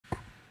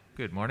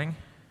Good morning.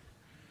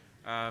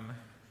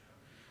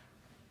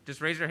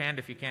 Just raise your hand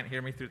if you can't hear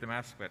me through the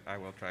mask, but I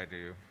will try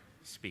to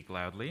speak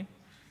loudly.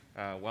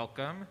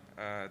 Welcome.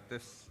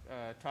 This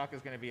talk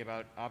is going to be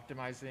about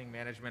optimizing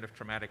management of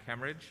traumatic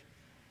hemorrhage,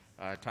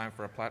 time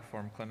for a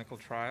platform clinical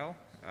trial.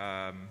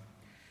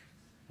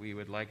 We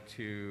would like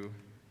to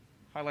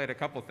highlight a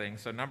couple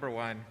things. So number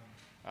one,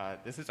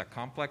 this is a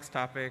complex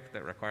topic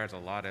that requires a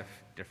lot of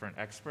different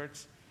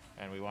experts,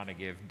 and we want to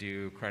give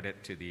due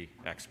credit to the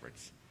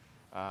experts.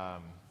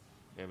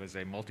 It was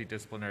a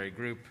multidisciplinary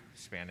group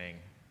spanning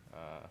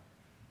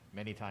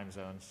many time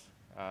zones,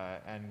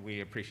 and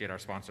we appreciate our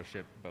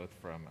sponsorship both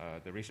from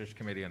the research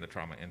committee and the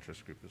trauma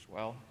interest group as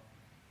well.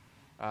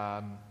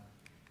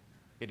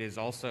 It is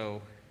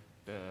also,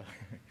 the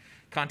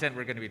content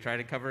we're going to be trying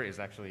to cover is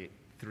actually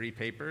 3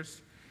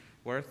 papers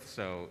worth,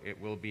 so it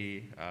will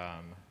be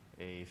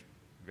a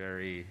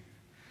very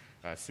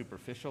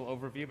superficial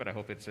overview, but I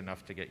hope it's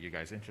enough to get you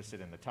guys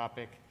interested in the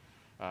topic.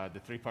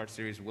 The 3-part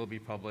series will be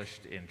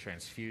published in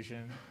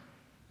Transfusion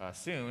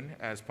soon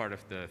as part of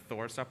the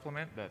THOR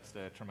supplement. That's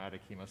the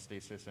Traumatic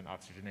Hemostasis and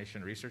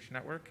Oxygenation Research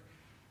Network.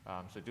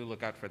 So do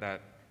look out for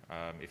that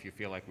if you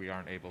feel like we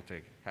aren't able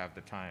to have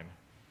the time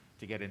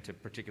to get into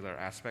particular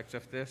aspects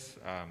of this.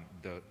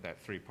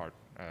 That 3-part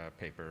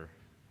paper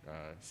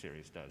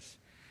series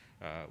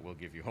will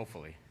give you,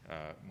 hopefully,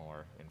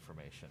 more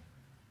information.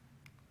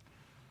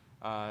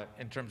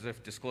 In terms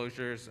of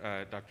disclosures,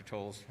 Dr.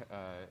 Tolles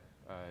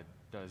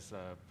does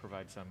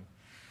provide some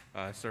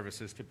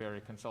services to Berry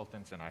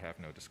Consultants, and I have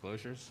no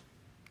disclosures.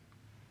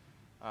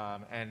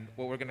 And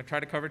what we're going to try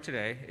to cover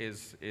today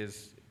is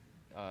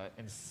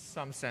in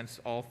some sense,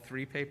 all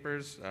 3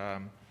 papers.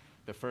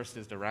 The first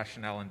is the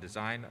rationale and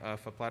design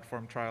of a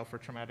platform trial for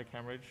traumatic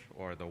hemorrhage,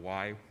 or the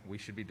why we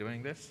should be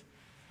doing this.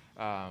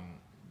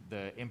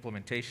 The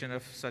implementation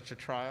of such a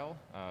trial,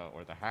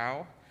 or the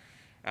how.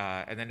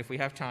 And then if we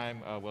have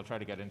time, we'll try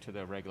to get into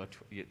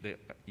the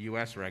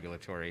US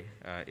regulatory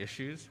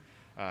issues,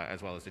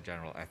 as well as the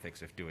general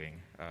ethics of doing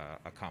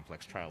a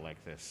complex trial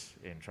like this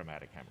in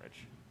traumatic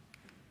hemorrhage.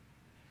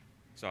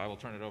 So I will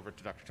turn it over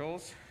to Dr.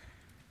 Tolles.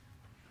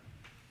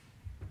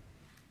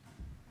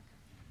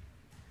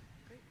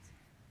 Great.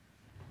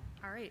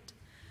 All right.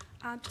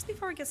 Just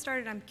before we get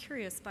started, I'm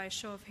curious, by a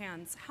show of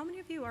hands, how many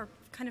of you are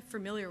kind of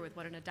familiar with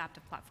what an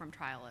adaptive platform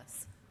trial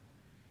is?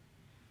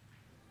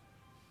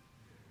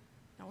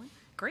 No one?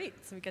 Great.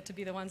 So we get to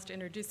be the ones to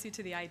introduce you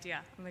to the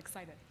idea. I'm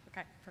excited.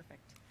 Okay,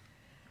 perfect.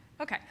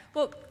 Okay,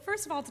 well,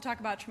 first of all, to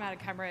talk about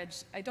traumatic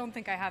hemorrhage, I don't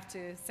think I have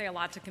to say a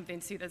lot to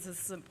convince you that this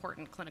is an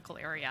important clinical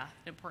area,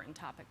 an important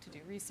topic to do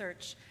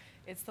research.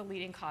 It's the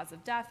leading cause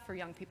of death for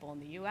young people in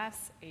the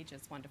US,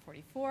 ages 1 to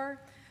 44.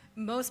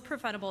 Most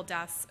preventable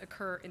deaths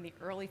occur in the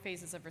early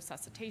phases of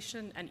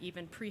resuscitation and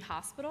even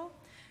pre-hospital.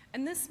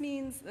 And this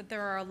means that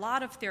there are a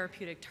lot of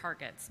therapeutic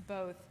targets,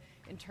 both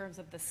in terms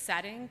of the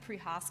setting,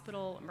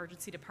 pre-hospital,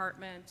 emergency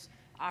department,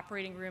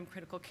 operating room,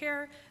 critical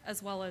care,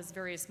 as well as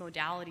various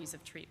modalities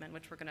of treatment,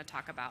 which we're going to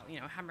talk about,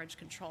 hemorrhage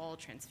control,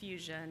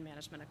 transfusion,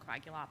 management of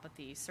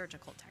coagulopathy,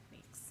 surgical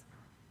techniques.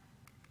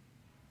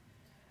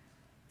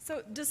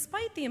 So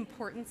despite the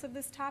importance of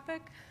this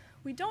topic,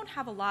 we don't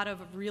have a lot of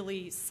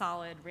really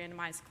solid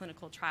randomized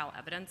clinical trial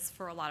evidence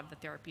for a lot of the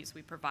therapies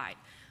we provide.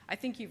 I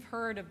think you've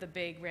heard of the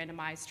big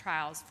randomized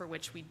trials for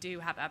which we do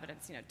have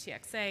evidence,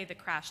 TXA, the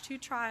CRASH-2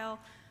 trial,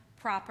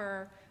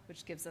 PROPER,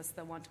 which gives us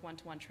the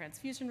 1-to-1-to-1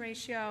 transfusion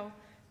ratio,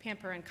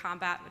 PAMPER and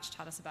COMBAT, which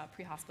taught us about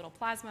pre-hospital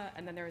plasma,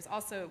 and then there is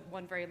also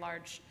one very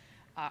large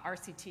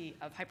RCT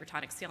of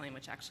hypertonic saline,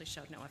 which actually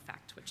showed no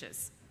effect, which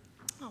is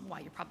why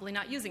you're probably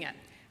not using it.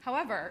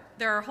 However,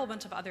 there are a whole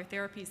bunch of other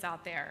therapies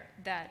out there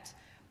that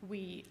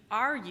we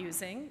are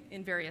using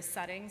in various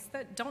settings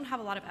that don't have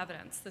a lot of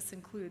evidence. This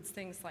includes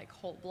things like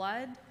whole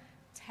blood,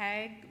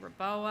 TEG,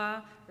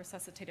 REBOA,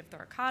 resuscitative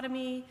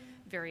thoracotomy,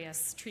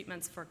 various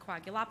treatments for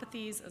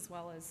coagulopathies, as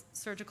well as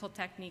surgical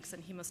techniques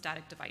and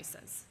hemostatic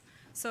devices.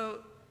 So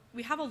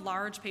we have a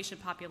large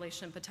patient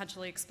population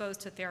potentially exposed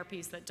to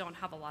therapies that don't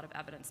have a lot of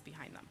evidence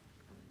behind them.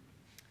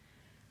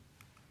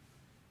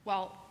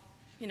 Well,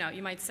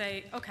 you might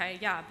say, okay,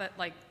 yeah, but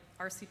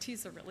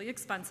RCTs are really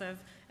expensive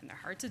and they're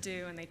hard to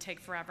do and they take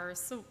forever,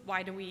 so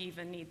why do we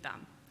even need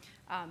them?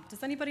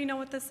 Does anybody know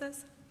what this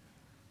is?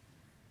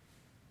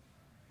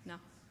 No?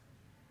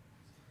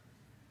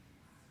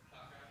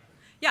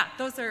 Yeah,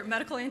 those are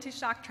medical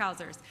anti-shock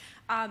trousers.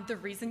 The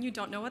reason you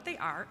don't know what they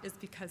are is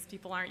because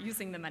people aren't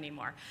using them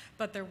anymore.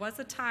 But there was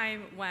a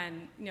time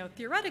when,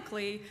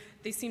 theoretically,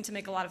 they seemed to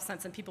make a lot of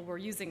sense and people were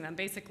using them.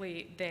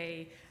 Basically,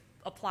 they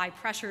apply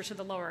pressure to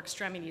the lower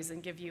extremities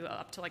and give you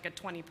up to a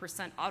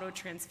 20% auto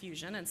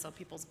transfusion, and so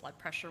people's blood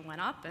pressure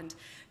went up, and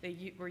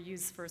they were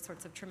used for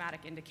sorts of traumatic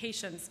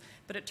indications.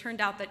 But it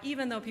turned out that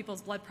even though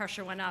people's blood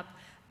pressure went up,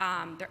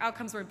 their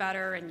outcomes were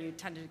better, and you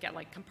tended to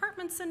get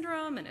compartment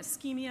syndrome and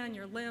ischemia in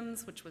your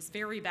limbs, which was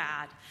very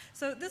bad.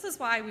 So this is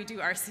why we do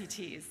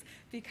RCTs,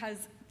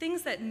 because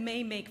things that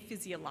may make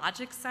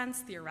physiologic sense,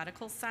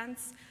 theoretical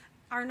sense,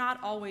 are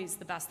not always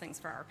the best things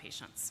for our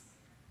patients.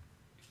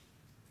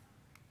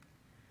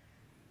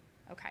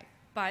 Okay,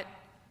 but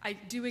I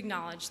do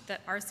acknowledge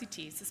that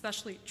RCTs,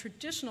 especially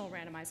traditional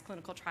randomized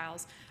clinical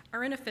trials,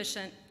 are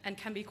inefficient and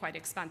can be quite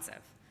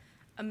expensive.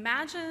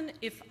 Imagine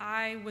if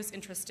I was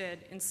interested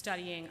in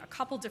studying a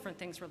couple different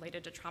things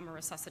related to trauma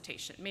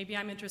resuscitation. Maybe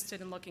I'm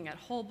interested in looking at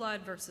whole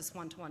blood versus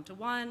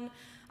 1:1:1.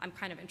 I'm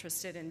kind of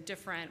interested in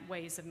different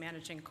ways of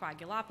managing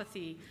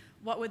coagulopathy.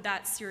 What would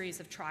that series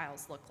of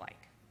trials look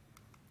like?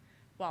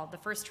 Well, the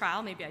first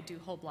trial, maybe I do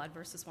whole blood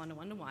versus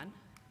 1:1:1.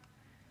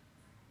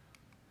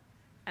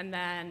 And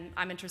then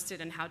I'm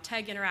interested in how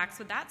TEG interacts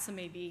with that. So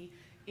maybe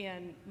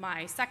in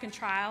my second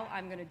trial,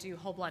 I'm going to do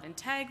whole blood and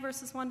TEG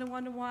versus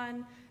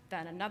 1:1:1.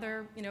 Then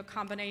another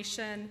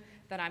combination.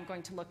 Then I'm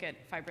going to look at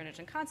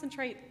fibrinogen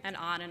concentrate, and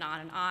on and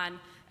on and on.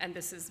 And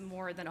this is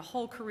more than a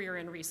whole career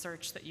in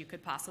research that you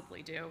could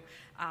possibly do.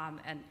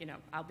 And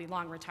I'll be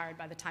long retired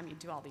by the time you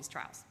do all these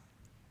trials.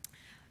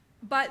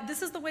 But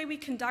this is the way we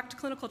conduct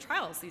clinical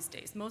trials these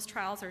days. Most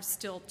trials are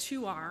still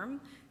two-arm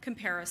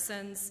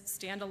comparisons,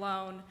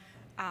 standalone,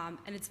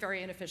 and it's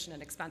very inefficient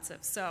and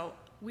expensive. So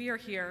we are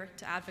here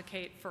to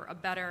advocate for a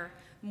better,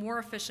 more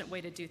efficient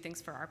way to do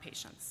things for our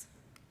patients.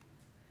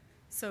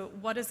 So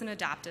what is an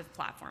adaptive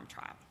platform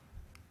trial?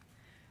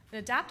 An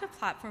adaptive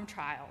platform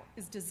trial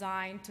is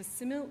designed to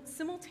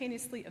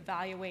simultaneously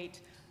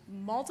evaluate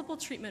multiple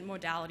treatment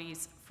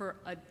modalities for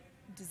a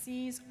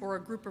disease or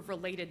a group of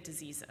related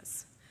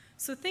diseases.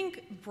 So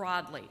think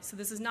broadly. So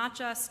this is not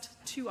just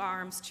two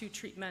arms, two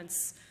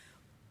treatments,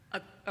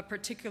 a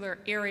particular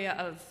area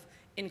of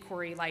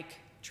inquiry like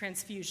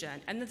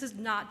transfusion. And this is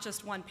not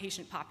just one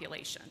patient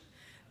population.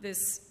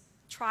 This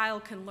trial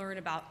can learn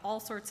about all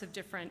sorts of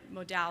different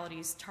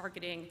modalities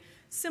targeting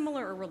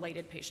similar or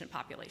related patient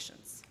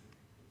populations.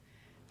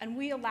 And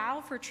we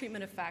allow for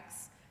treatment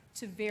effects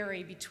to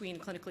vary between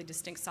clinically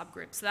distinct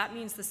subgroups. So that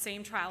means the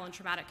same trial in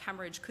traumatic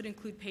hemorrhage could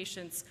include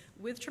patients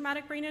with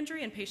traumatic brain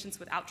injury and patients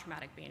without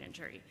traumatic brain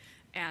injury.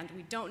 And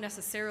we don't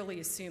necessarily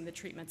assume the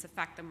treatments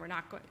affect them. We're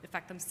not going to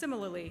affect them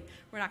similarly.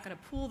 We're not going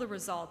to pool the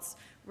results.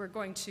 We're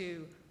going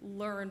to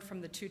learn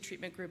from the two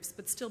treatment groups,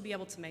 but still be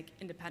able to make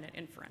independent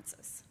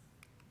inferences.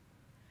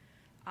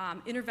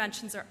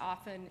 Interventions are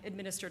often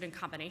administered in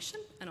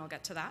combination, and I'll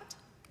get to that.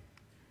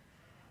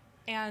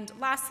 And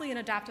lastly, an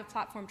adaptive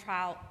platform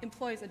trial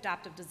employs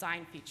adaptive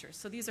design features.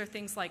 So these are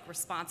things like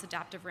response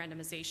adaptive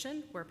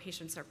randomization, where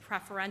patients are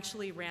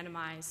preferentially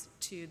randomized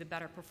to the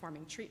better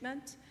performing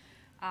treatment,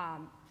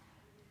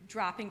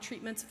 dropping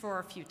treatments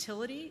for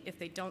futility if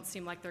they don't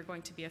seem like they're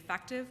going to be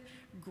effective,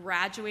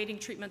 graduating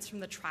treatments from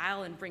the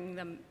trial and bringing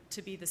them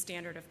to be the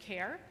standard of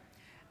care,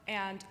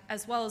 and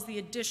as well as the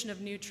addition of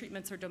new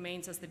treatments or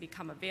domains as they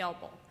become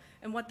available.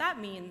 And what that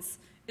means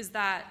is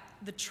that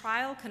the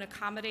trial can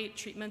accommodate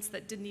treatments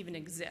that didn't even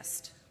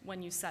exist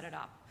when you set it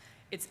up.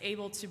 It's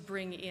able to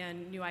bring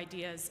in new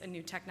ideas and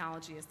new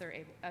technology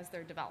as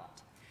they're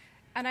developed.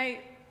 And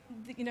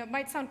it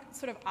might sound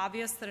sort of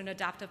obvious that an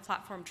adaptive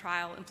platform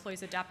trial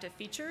employs adaptive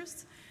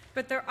features,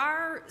 but there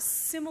are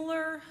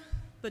similar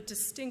but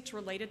distinct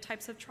related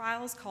types of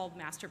trials called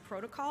master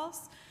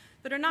protocols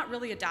that are not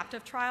really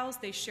adaptive trials.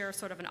 They share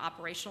sort of an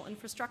operational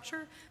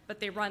infrastructure, but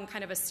they run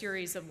kind of a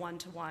series of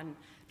one-to-one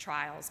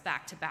trials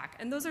back to back.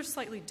 And those are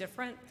slightly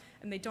different,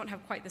 and they don't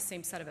have quite the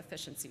same set of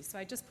efficiencies. So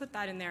I just put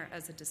that in there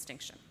as a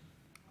distinction.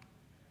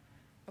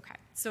 Okay,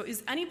 so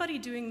is anybody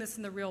doing this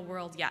in the real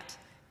world yet?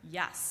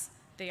 Yes,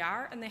 they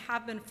are, and they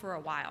have been for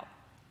a while.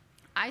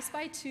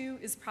 I-SPY 2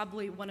 is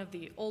probably one of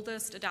the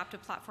oldest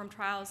adaptive platform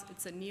trials.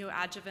 It's a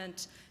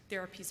neoadjuvant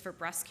therapies for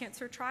breast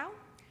cancer trial.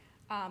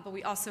 But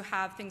we also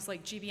have things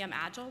like GBM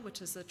Agile,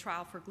 which is a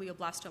trial for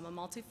glioblastoma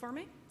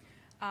multiforme,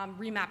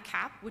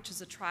 REMAP-CAP, which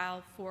is a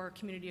trial for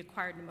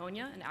community-acquired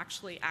pneumonia and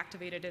actually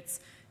activated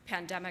its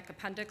pandemic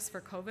appendix for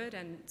COVID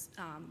and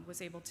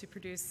was able to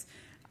produce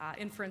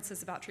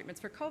inferences about treatments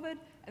for COVID,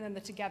 and then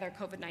the Together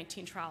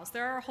COVID-19 trials.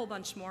 There are a whole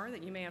bunch more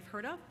that you may have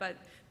heard of, but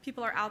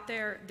people are out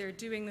there, they're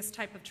doing this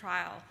type of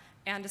trial,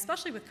 and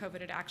especially with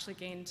COVID, it actually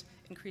gained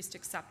increased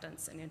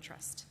acceptance and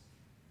interest.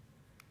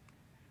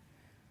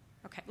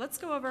 Okay, let's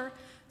go over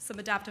some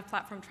adaptive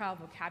platform trial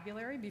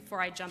vocabulary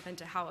before I jump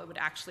into how it would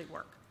actually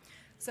work.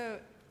 So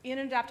in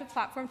an adaptive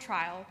platform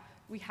trial,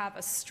 we have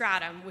a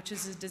stratum, which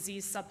is a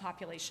disease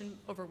subpopulation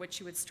over which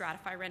you would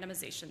stratify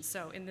randomization.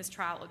 So in this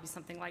trial, it would be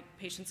something like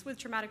patients with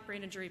traumatic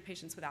brain injury,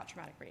 patients without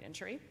traumatic brain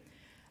injury.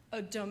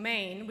 A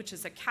domain, which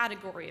is a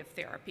category of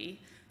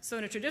therapy. So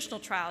in a traditional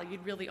trial,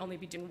 you'd really only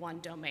be doing one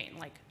domain,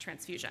 like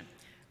transfusion.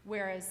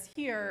 Whereas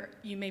here,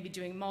 you may be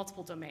doing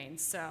multiple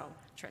domains. So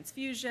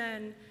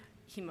transfusion,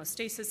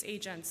 hemostasis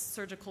agents,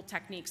 surgical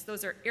techniques,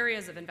 those are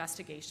areas of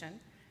investigation.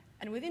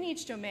 And within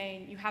each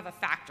domain, you have a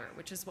factor,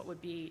 which is what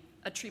would be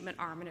a treatment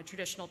arm in a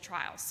traditional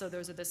trial. So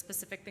those are the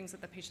specific things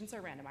that the patients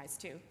are randomized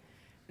to.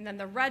 And then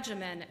the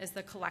regimen is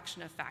the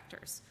collection of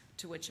factors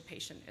to which a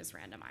patient is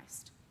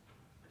randomized.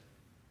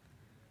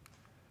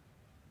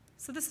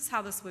 So this is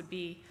how this would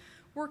be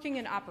working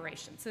in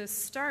operation. So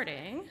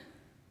starting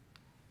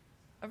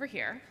over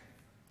here,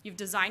 you've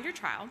designed your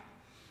trial.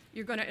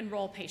 You're going to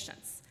enroll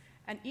patients.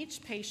 And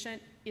each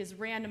patient is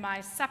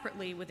randomized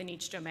separately within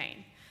each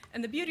domain.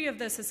 And the beauty of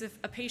this is if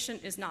a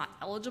patient is not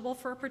eligible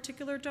for a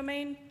particular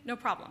domain, no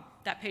problem,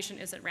 that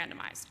patient isn't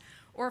randomized.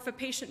 Or if a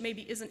patient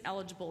maybe isn't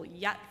eligible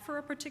yet for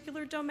a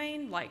particular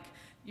domain, like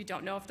you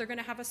don't know if they're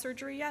gonna have a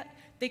surgery yet,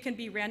 they can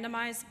be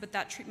randomized, but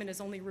that treatment is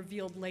only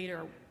revealed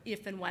later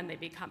if and when they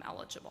become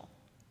eligible.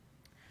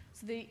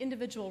 So the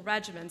individual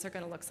regimens are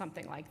gonna look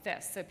something like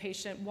this. So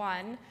patient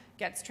 1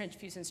 gets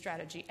transfusion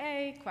strategy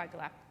A,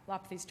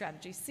 coagulopathy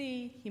strategy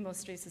C,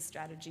 hemostasis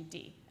strategy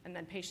D. And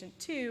then patient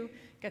 2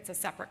 gets a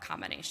separate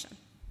combination.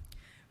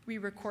 We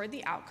record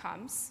the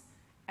outcomes,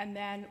 and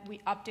then we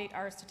update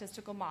our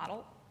statistical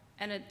model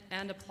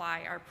and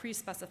apply our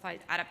pre-specified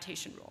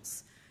adaptation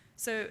rules.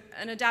 So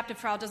an adaptive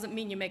trial doesn't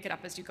mean you make it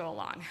up as you go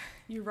along.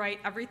 You write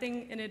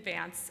everything in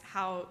advance,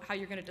 how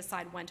you're gonna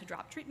decide when to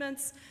drop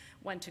treatments,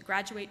 when to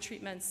graduate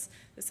treatments.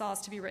 This all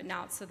has to be written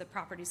out so the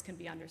properties can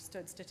be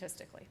understood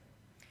statistically.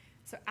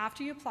 So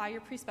after you apply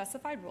your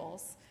pre-specified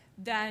rules,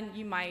 then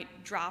you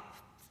might drop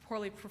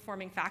poorly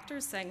performing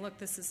factors saying, look,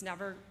 this is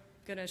never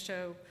gonna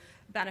show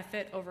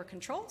benefit over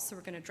control, so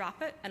we're gonna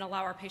drop it and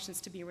allow our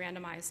patients to be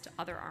randomized to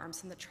other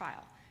arms in the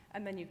trial.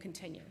 And then you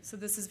continue. So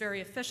this is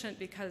very efficient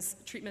because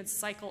treatments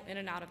cycle in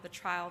and out of the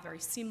trial very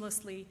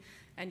seamlessly,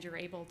 and you're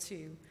able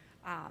to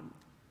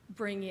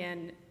bring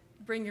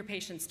your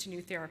patients to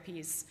new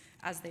therapies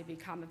as they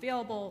become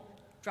available,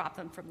 drop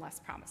them from less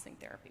promising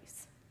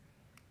therapies.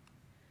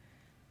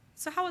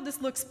 So how would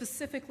this look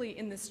specifically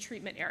in this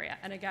treatment area?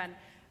 And again,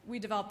 we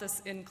developed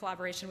this in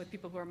collaboration with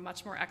people who are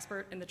much more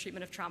expert in the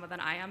treatment of trauma than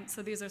I am.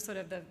 So these are sort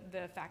of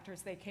the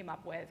factors they came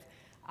up with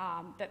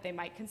that they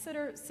might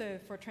consider. So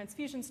for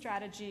transfusion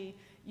strategy,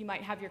 you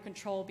might have your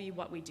control be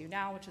what we do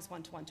now, which is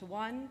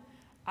 1:1:1.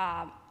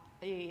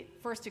 A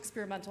first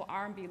experimental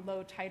arm be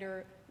low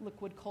titer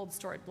liquid cold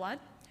stored blood,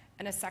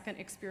 and a second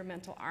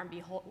experimental arm be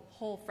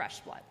whole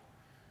fresh blood.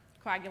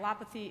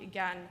 Coagulopathy,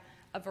 again,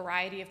 a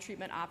variety of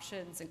treatment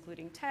options,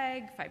 including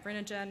TAG,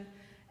 fibrinogen,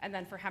 and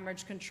then for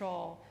hemorrhage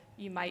control,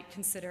 you might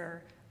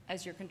consider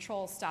as your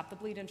control stop the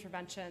bleed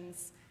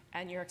interventions,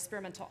 and your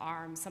experimental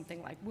arm,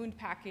 something like wound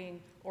packing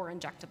or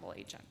injectable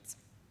agents.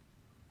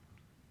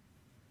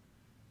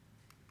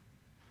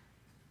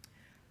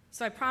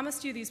 So I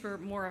promised you these were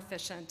more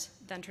efficient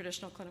than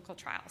traditional clinical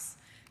trials.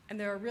 And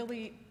there are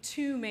really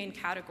two main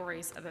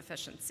categories of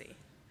efficiency.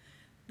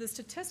 The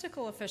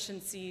statistical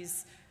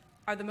efficiencies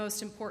are the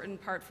most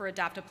important part for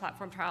adaptive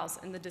platform trials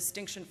and the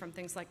distinction from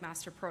things like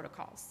master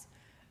protocols.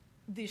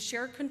 The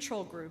shared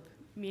control group,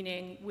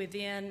 meaning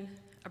within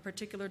a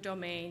particular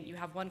domain, you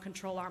have one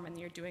control arm and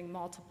you're doing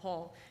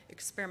multiple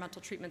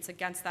experimental treatments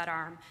against that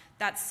arm,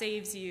 that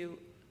saves you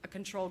a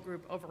control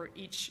group over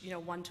each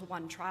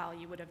one-to-one trial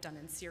you would have done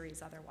in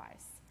series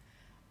otherwise.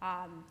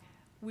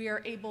 We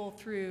are able,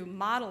 through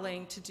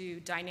modeling, to do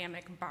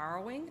dynamic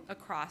borrowing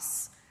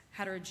across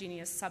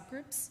heterogeneous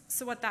subgroups.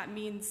 So what that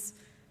means,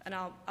 and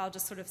I'll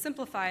just sort of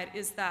simplify it,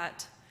 is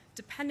that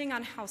depending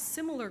on how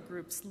similar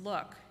groups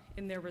look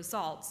in their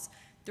results,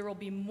 there will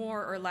be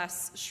more or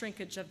less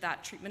shrinkage of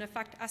that treatment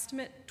effect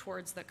estimate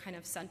towards the kind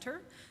of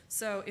center.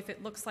 So if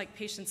it looks like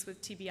patients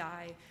with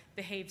TBI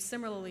behave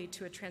similarly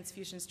to a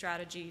transfusion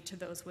strategy to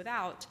those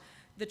without,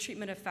 the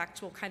treatment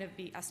effect will kind of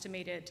be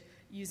estimated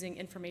using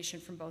information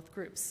from both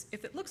groups.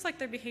 If it looks like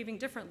they're behaving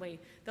differently,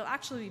 they'll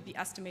actually be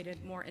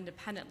estimated more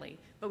independently,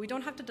 but we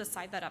don't have to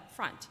decide that up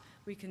front.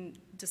 We can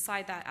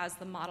decide that as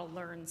the model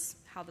learns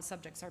how the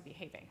subjects are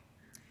behaving.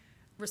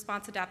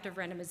 Response adaptive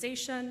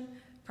randomization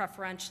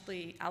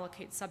preferentially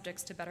allocates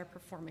subjects to better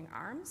performing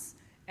arms,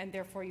 and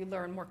therefore you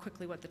learn more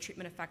quickly what the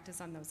treatment effect is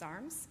on those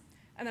arms.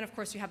 And then of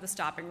course you have the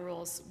stopping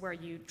rules where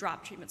you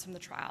drop treatments from the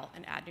trial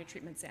and add new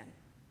treatments in.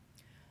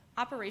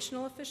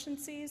 Operational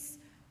efficiencies,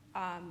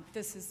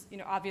 this is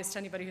obvious to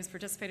anybody who's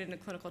participated in a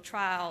clinical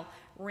trial,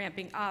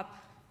 ramping up,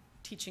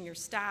 teaching your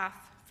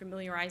staff,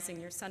 familiarizing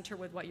your center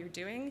with what you're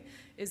doing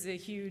is a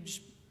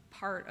huge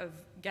part of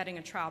getting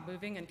a trial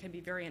moving and can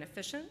be very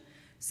inefficient.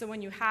 So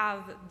when you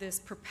have this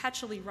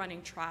perpetually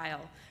running trial,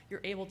 you're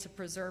able to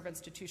preserve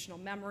institutional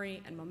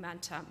memory and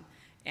momentum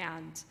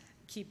and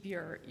keep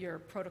your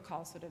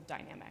protocol sort of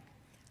dynamic.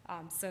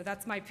 So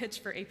that's my pitch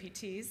for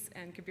APTs,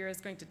 and Kabir is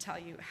going to tell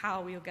you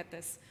how we'll get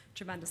this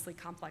tremendously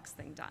complex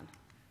thing done.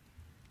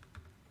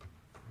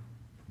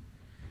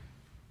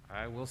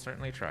 I will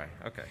certainly try.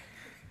 Okay.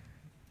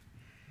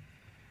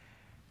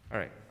 All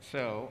right,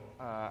 so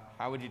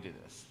how would you do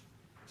this?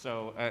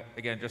 So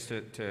again, just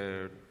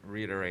to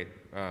reiterate,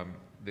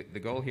 the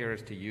goal here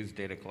is to use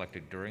data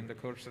collected during the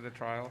course of the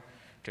trial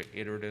to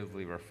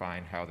iteratively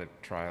refine how the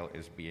trial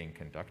is being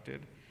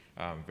conducted.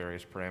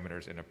 Various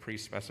parameters in a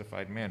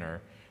pre-specified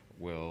manner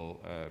will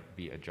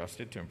be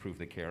adjusted to improve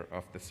the care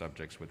of the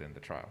subjects within the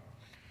trial.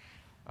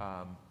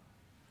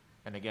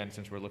 And again,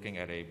 since we're looking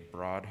at a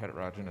broad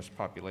heterogeneous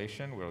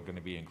population, we're going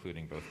to be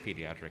including both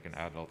pediatric and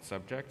adult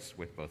subjects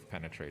with both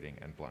penetrating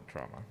and blunt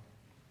trauma.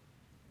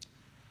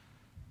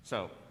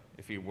 So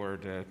if you were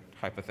to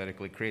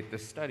hypothetically create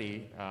this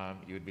study,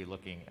 you would be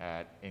looking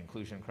at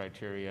inclusion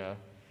criteria,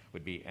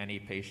 would be any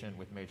patient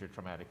with major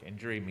traumatic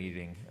injury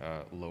meeting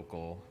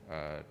local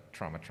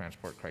trauma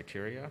transport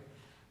criteria.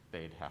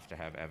 they'd have to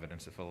have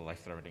evidence of a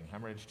life-threatening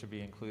hemorrhage to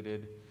be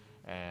included,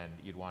 and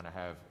you'd want to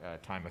have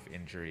time of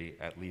injury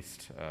at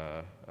least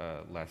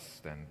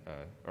less than,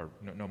 or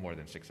no more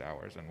than 6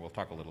 hours, and we'll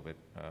talk a little bit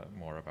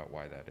more about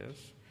why that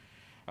is.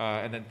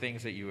 And then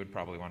things that you would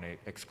probably want to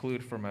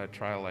exclude from a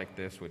trial like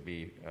this would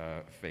be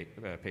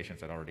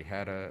patients that already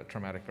had a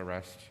traumatic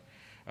arrest,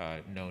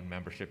 known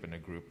membership in a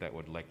group that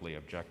would likely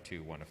object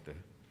to one of the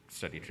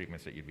study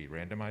treatments that you'd be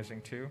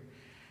randomizing to,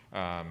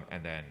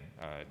 and then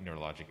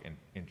neurologic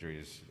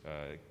injuries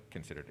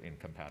considered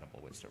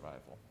incompatible with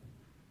survival.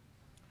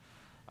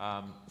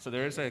 So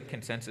there is a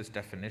consensus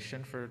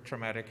definition for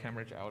traumatic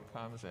hemorrhage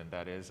outcomes, and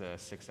that is a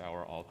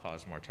 6-hour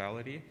all-cause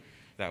mortality.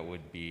 That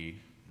would be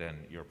then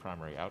your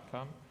primary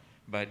outcome,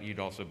 but you'd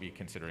also be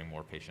considering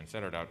more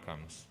patient-centered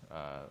outcomes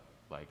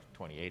like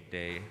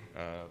 28-day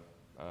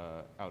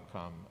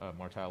outcome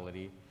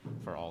mortality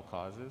for all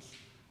causes,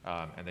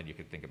 and then you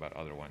could think about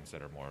other ones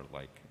that are more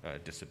like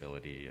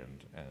disability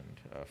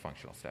and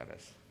functional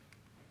status.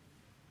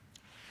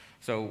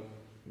 So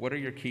what are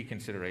your key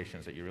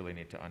considerations that you really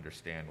need to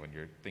understand when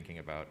you're thinking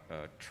about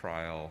a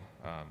trial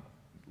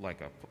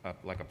like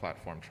a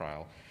platform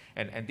trial?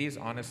 And these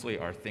honestly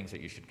are things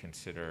that you should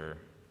consider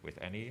with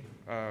any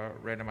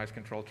randomized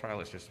controlled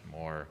trial. It's just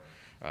more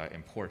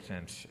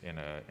important in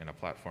a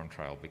platform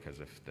trial because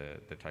of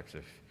the types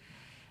of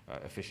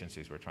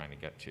efficiencies we're trying to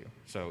get to.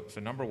 So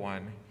number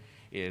one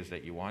is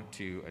that you want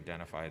to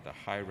identify the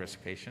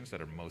high-risk patients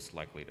that are most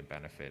likely to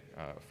benefit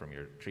from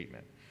your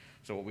treatment.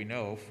 So what we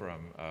know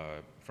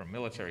from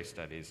military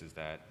studies is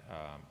that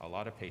a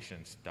lot of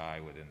patients die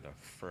within the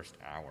first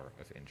hour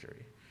of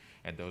injury,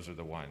 and those are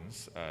the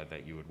ones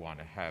that you would want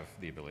to have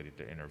the ability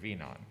to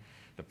intervene on.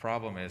 The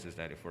problem is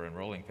that if we're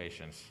enrolling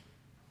patients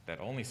that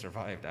only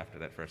survived after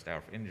that first hour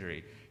of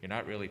injury, you're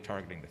not really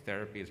targeting the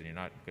therapies, and you're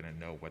not going to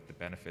know what the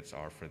benefits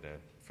are for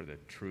the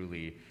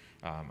truly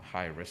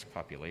high-risk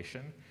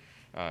population.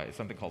 It's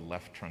something called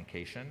left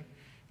truncation.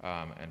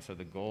 And so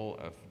the goal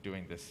of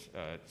doing this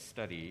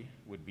study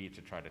would be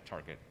to try to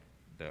target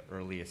the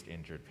earliest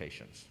injured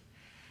patients.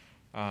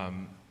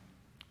 And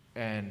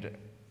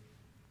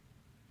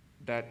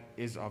that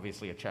is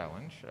obviously a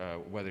challenge,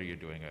 whether you're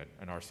doing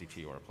an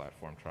RCT or a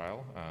platform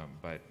trial.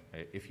 But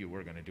if you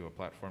were going to do a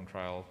platform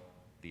trial,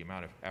 the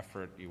amount of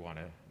effort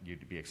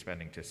you'd be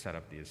expending to set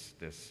up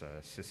this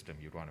system,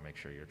 you'd want to make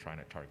sure you're trying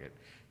to target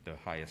the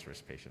highest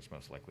risk patients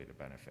most likely to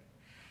benefit.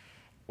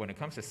 When it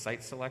comes to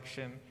site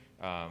selection,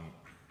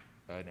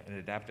 an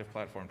adaptive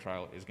platform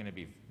trial is going to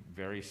be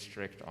very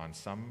strict on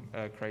some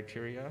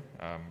criteria,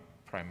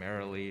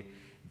 primarily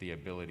the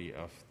ability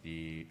of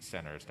the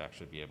centers to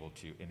actually be able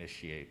to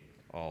initiate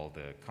all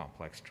the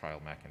complex trial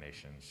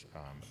machinations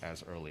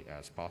as early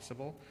as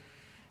possible,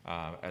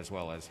 as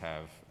well as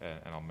have,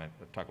 and I'll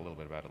talk a little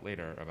bit about it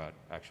later, about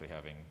actually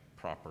having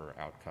proper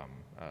outcome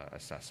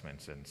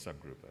assessments and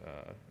subgroup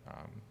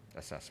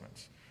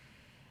assessments.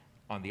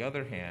 On the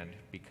other hand,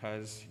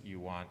 because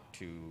you want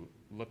to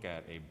look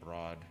at a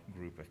broad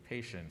group of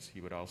patients,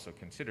 you would also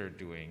consider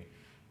doing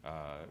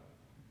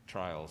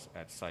trials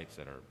at sites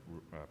that are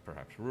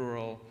perhaps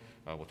rural.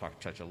 We'll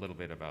touch a little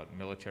bit about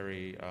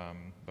military,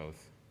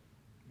 both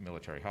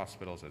military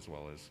hospitals as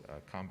well as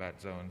combat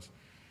zones.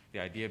 The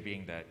idea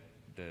being that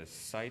the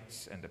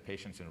sites and the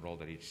patients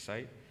enrolled at each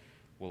site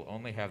will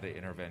only have the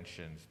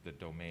interventions, the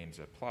domains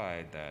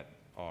applied that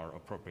are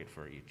appropriate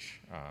for each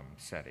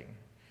setting.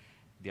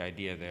 The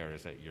idea there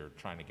is that you're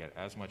trying to get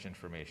as much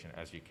information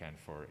as you can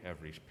for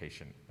every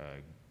patient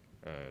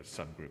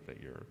subgroup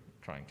that you're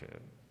trying to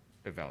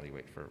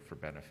evaluate for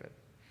benefit.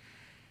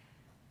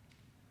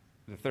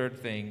 The third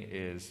thing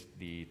is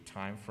the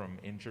time from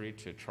injury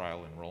to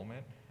trial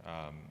enrollment.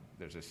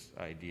 There's this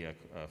idea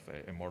of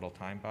immortal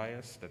time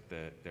bias, that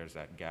there's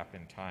that gap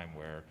in time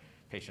where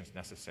patients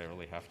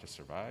necessarily have to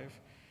survive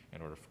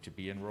in order to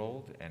be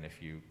enrolled, and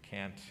if you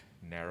can't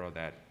narrow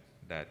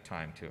that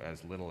time to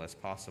as little as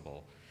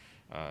possible,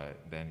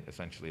 then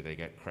essentially they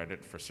get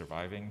credit for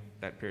surviving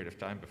that period of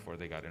time before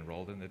they got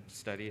enrolled in the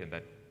study, and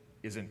that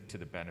isn't to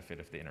the benefit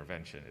of the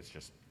intervention, it's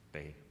just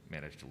they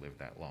managed to live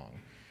that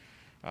long.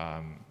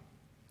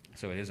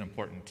 So it is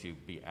important to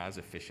be as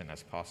efficient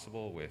as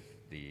possible with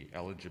the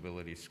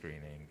eligibility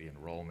screening, the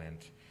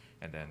enrollment,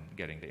 and then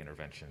getting the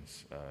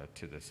interventions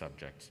to the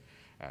subjects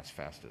as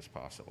fast as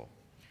possible.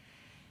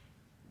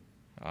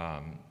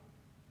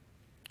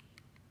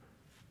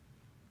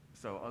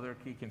 So other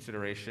key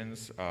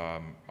considerations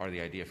are the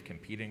idea of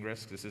competing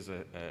risks. This is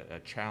a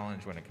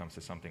challenge when it comes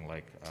to something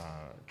like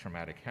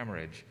traumatic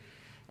hemorrhage,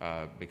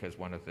 because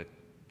one of the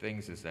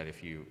things is that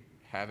if you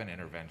have an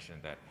intervention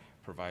that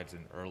provides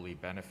an early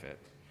benefit,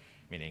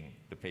 meaning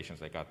the patients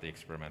that got the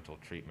experimental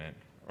treatment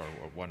or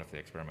one of the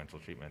experimental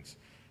treatments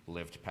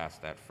lived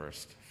past that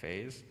first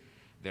phase,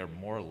 they're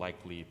more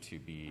likely to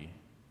be,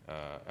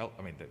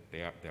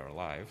 they're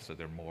alive, so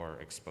they're more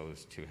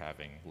exposed to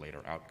having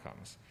later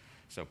outcomes.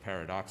 So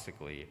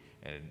paradoxically,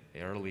 an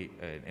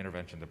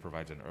intervention that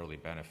provides an early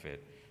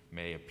benefit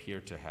may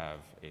appear to have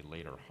a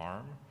later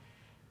harm,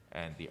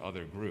 and the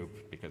other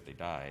group, because they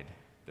died,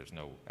 there's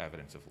no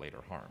evidence of later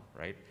harm,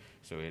 right?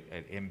 So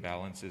it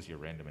imbalances your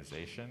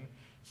randomization.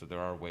 So there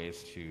are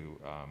ways to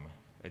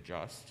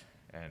adjust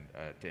and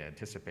to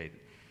anticipate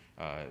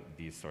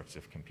these sorts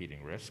of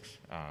competing risks,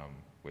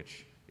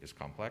 which is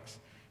complex,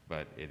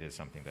 but it is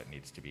something that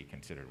needs to be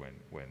considered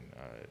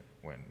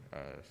when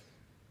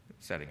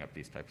setting up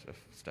these types of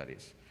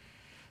studies.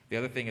 The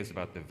other thing is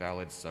about the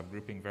valid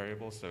subgrouping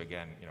variables. So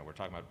again, we're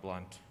talking about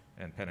blunt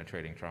and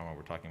penetrating trauma,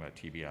 we're talking about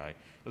TBI.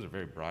 Those are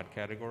very broad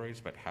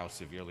categories, but how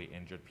severely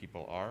injured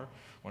people are.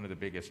 One of the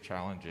biggest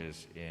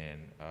challenges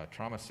in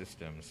trauma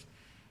systems,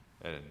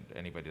 and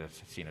anybody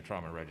that's seen a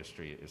trauma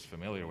registry is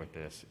familiar with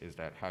this, is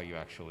that how you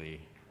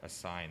actually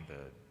assign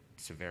the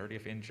severity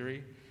of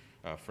injury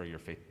for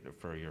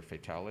your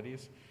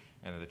fatalities.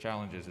 And the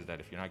challenge is that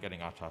if you're not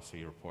getting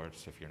autopsy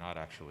reports, if you're not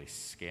actually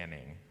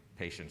scanning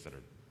patients that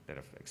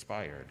have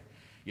expired,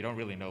 you don't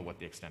really know what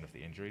the extent of the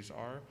injuries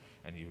are,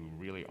 and you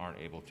really aren't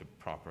able to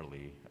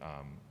properly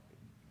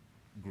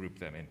group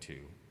them into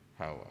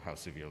how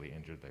severely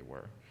injured they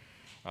were.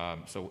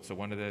 So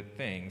one of the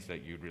things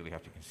that you'd really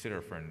have to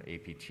consider for an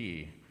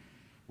APT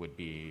would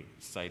be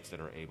sites that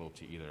are able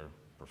to either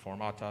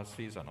perform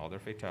autopsies on all their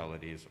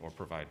fatalities or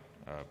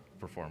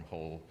perform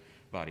whole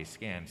body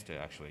scans to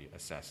actually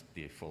assess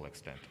the full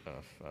extent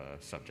of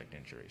subject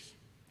injuries.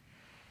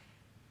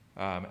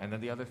 And then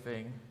the other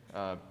thing,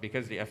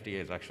 because the FDA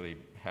has actually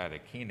had a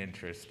keen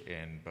interest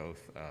in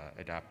both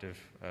adaptive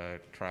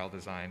trial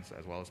designs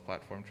as well as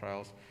platform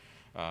trials,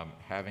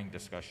 having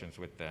discussions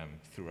with them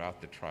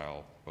throughout the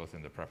trial, both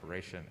in the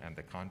preparation and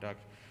the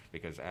conduct,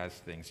 because as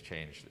things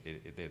change,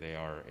 they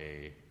are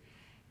a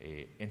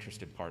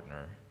interested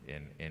partner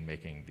in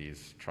making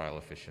these trial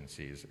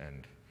efficiencies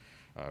and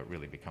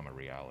really become a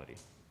reality.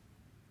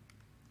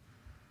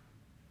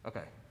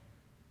 Okay,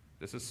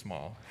 this is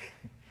small.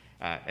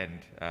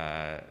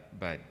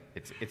 But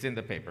it's in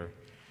the paper.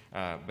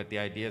 But the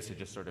idea is to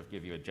just sort of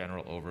give you a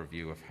general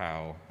overview of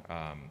how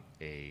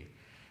a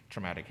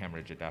traumatic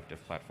hemorrhage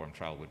adaptive platform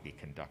trial would be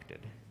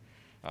conducted,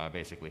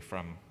 basically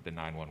from the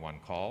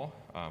 911 call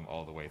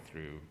all the way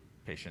through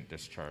patient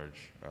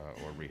discharge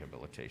or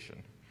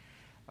rehabilitation.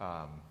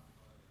 I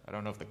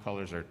don't know if the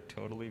colors are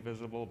totally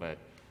visible, but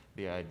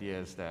the idea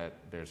is that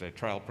there's a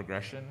trial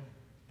progression,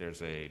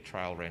 there's a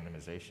trial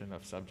randomization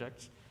of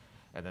subjects,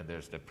 and then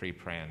there's the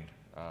pre-planned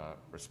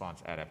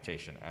response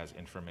adaptation. As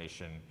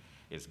information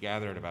is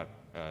gathered about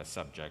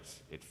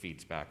subjects, it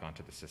feeds back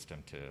onto the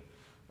system to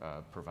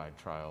provide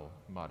trial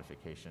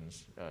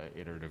modifications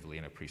iteratively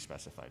in a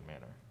pre-specified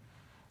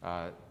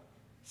manner.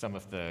 Some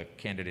of the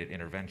candidate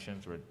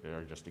interventions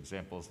are just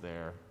examples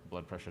there: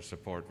 blood pressure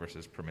support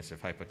versus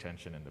permissive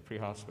hypotension in the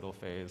pre-hospital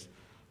phase,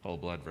 whole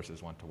blood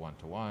versus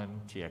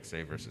one-to-one-to-one,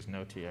 TXA versus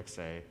no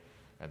TXA,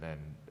 and then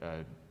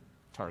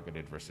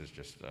targeted versus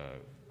just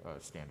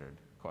standard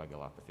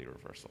coagulopathy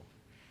reversal.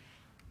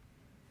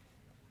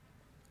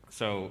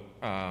 So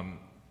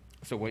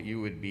what you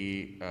would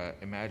be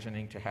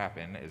imagining to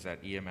happen is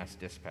that EMS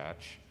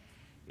dispatch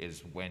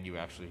is when you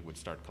actually would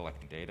start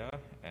collecting data,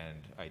 and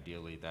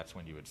ideally that's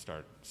when you would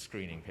start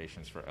screening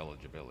patients for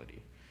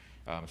eligibility.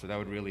 So that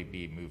would really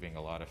be moving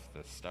a lot of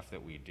the stuff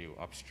that we do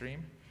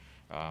upstream,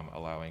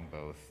 allowing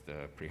both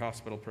the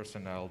pre-hospital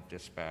personnel,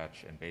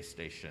 dispatch, and base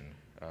station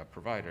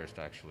providers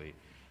to actually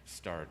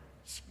start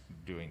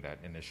doing that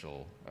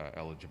initial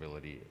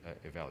eligibility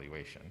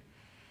evaluation.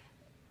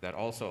 That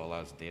also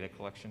allows data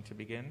collection to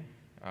begin,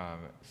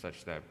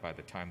 such that by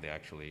the time they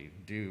actually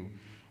do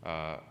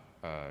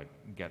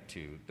get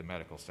to the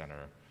medical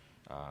center,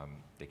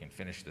 they can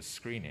finish the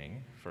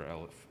screening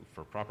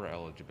for proper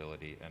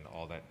eligibility, and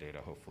all that data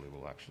hopefully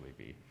will actually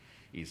be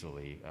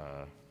easily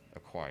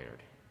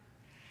acquired.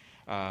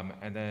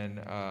 And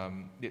then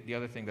the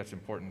other thing that's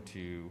important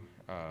to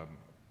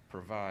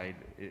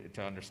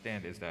to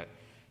understand is that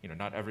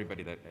not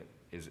everybody that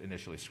is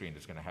initially screened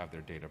is going to have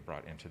their data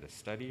brought into the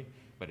study,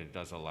 but it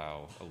does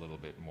allow a little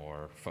bit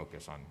more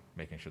focus on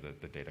making sure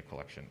that the data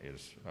collection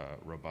is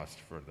robust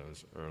for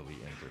those early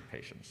injured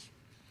patients.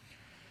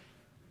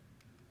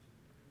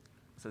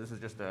 So this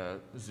is just a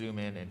zoom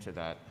in into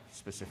that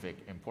specific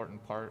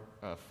important part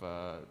of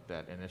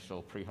that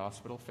initial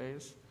pre-hospital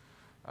phase.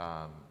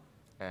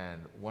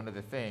 And one of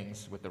the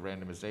things with the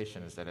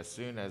randomization is that as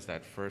soon as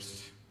that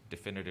first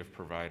definitive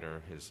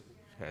provider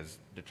has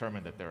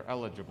determined that they're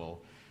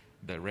eligible,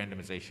 the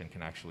randomization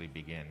can actually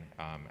begin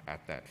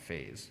at that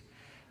phase.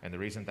 And the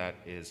reason that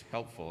is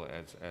helpful,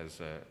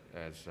 as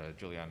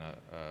Juliana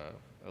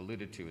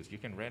alluded to, is you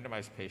can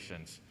randomize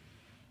patients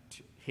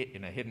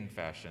in a hidden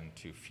fashion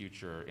to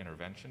future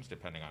interventions,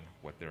 depending on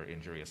what their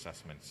injury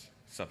assessments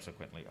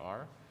subsequently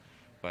are.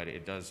 But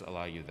it does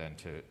allow you then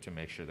to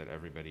make sure that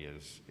everybody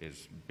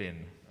is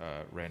been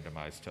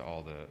randomized to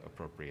all the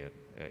appropriate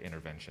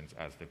interventions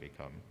as they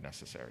become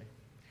necessary.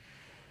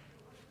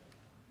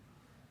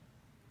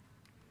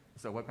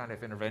 So what kind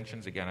of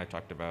interventions? Again, I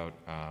talked about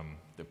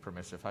the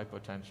permissive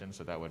hypotension,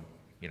 so that would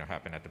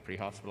happen at the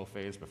pre-hospital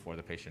phase before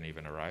the patient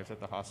even arrives at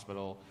the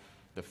hospital.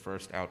 The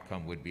first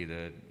outcome would be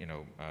the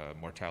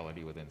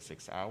mortality within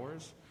 6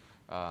 hours,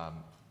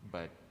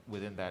 but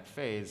within that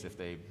phase, if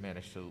they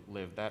manage to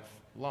live that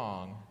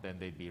long, then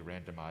they'd be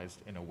randomized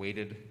in a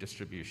weighted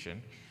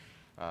distribution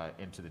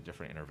into the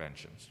different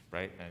interventions,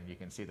 right? And you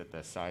can see that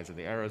the size of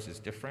the arrows is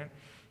different.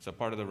 So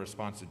part of the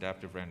response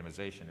adaptive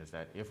randomization is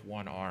that if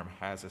one arm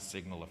has a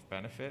signal of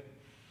benefit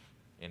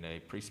in a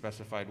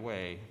pre-specified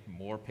way,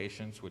 more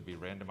patients would be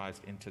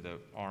randomized into the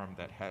arm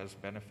that has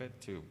benefit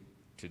to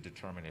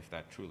determine if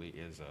that truly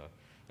is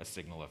a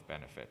signal of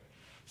benefit.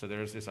 So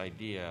there's this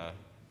idea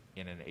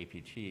in an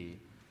APT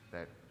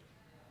that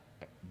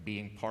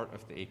being part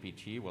of the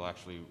APT will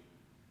actually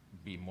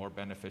be more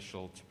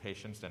beneficial to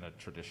patients than a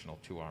traditional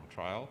two-arm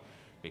trial,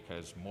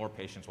 because more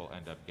patients will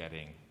end up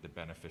getting the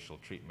beneficial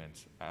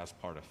treatments as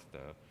part of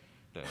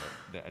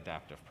the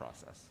adaptive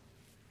process.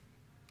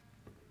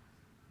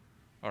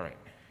 All right,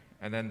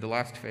 and then the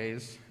last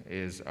phase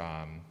is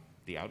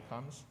the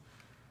outcomes.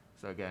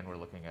 So again, we're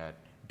looking at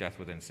death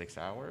within 6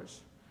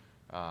 hours.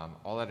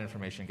 All that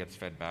information gets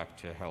fed back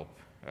to help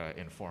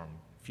inform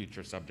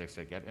future subjects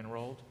that get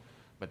enrolled.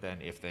 But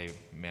then if they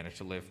manage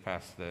to live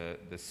past the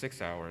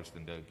 6 hours,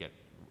 then they'll get,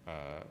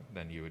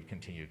 then you would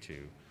continue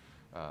to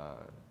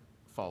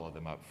follow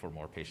them up for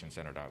more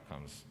patient-centered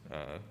outcomes,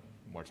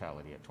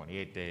 mortality at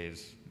 28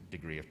 days,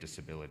 degree of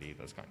disability,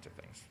 those kinds of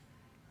things.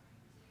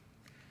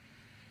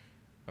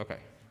 Okay,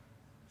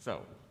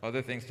 so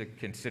other things to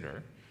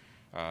consider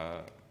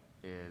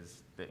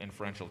is the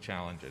inferential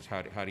challenges.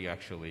 How do you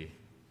actually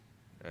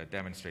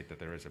demonstrate that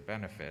there is a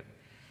benefit?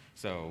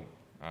 So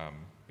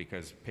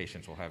because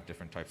patients will have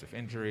different types of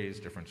injuries,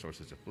 different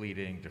sources of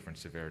bleeding, different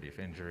severity of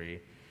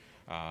injury.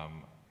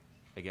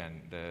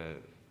 Again,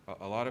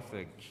 a lot of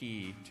the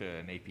key to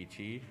an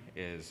APT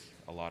is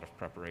a lot of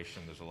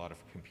preparation. There's a lot of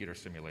computer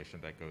simulation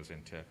that goes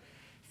into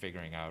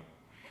figuring out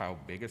how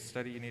big a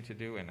study you need to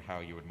do and how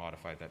you would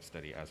modify that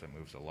study as it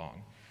moves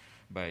along.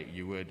 But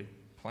you would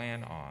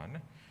plan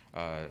on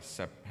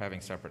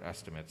having separate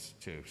estimates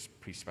to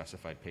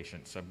pre-specified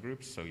patient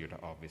subgroups, so you'd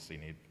obviously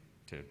need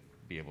to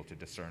be able to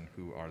discern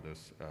who are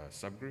those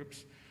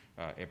subgroups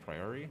a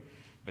priori,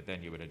 but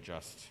then you would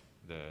adjust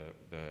the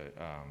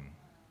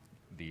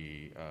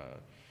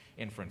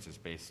inferences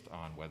based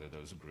on whether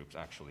those groups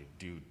actually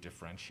do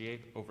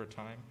differentiate over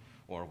time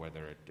or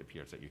whether it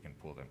appears that you can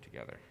pull them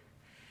together.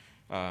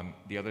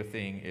 The other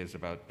thing is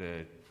about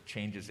the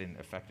changes in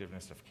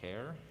effectiveness of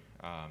care,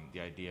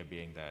 the idea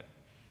being that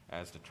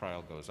as the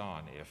trial goes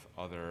on, if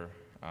other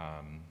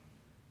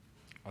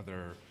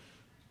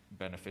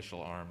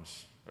beneficial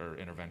arms or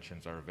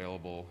interventions are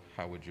available,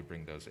 how would you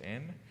bring those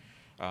in?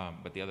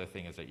 But the other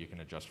thing is that you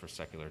can adjust for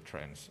secular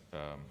trends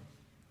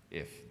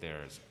if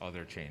there's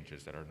other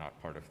changes that are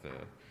not part of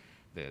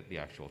the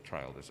actual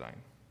trial design.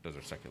 Those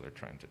are secular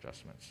trend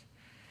adjustments.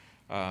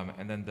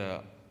 And then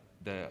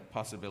the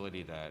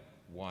possibility that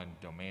one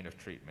domain of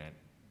treatment,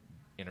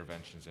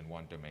 interventions in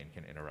one domain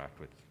can interact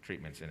with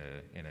treatments in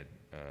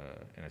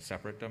a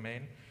separate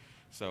domain.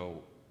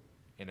 So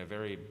in a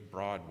very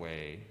broad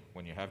way,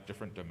 when you have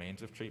different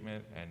domains of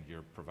treatment and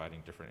you're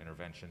providing different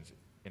interventions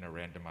in a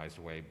randomized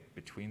way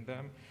between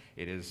them,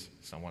 it is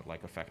somewhat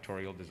like a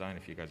factorial design,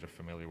 if you guys are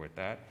familiar with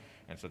that.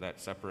 And so that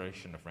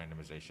separation of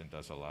randomization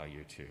does allow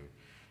you to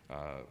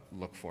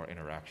look for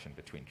interaction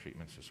between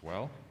treatments as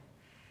well.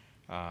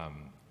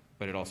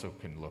 But it also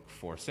can look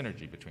for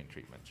synergy between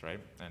treatments, right?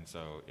 And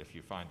so if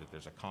you find that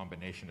there's a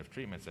combination of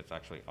treatments that's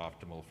actually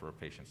optimal for a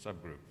patient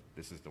subgroup,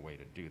 this is the way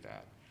to do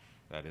that.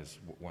 That is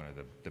one of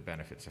the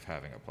benefits of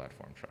having a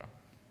platform trial.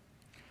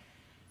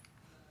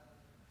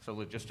 So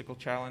logistical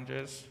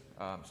challenges.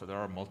 So there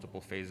are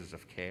multiple phases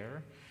of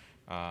care.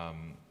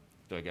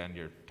 So again,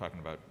 you're talking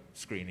about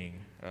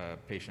screening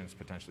patients,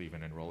 potentially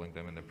even enrolling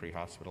them in the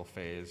pre-hospital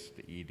phase,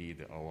 the ED,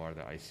 the OR,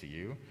 the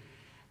ICU.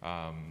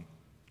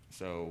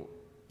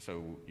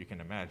 So you can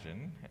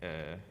imagine,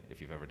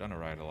 if you've ever done a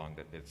ride-along,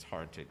 that it's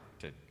hard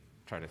to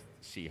try to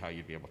see how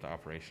you'd be able to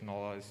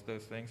operationalize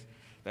those things.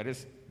 That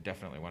is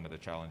definitely one of the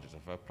challenges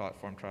of a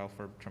platform trial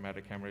for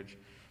traumatic hemorrhage,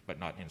 but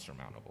not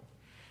insurmountable.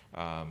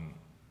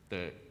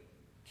 The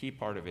key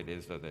part of it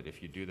is, though, that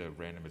if you do the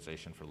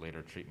randomization for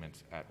later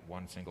treatments at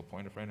one single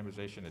point of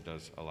randomization, it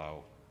does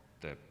allow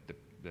the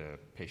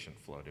patient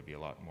flow to be a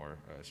lot more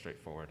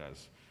straightforward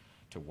as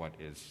to what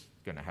is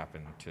going to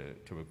happen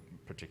to a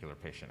particular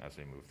patient as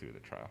they move through the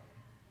trial.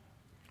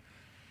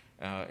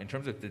 In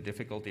terms of the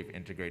difficulty of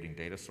integrating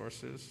data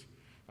sources,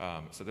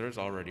 so there's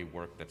already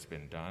work that's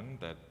been done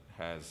that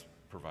has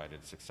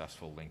provided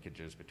successful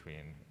linkages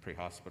between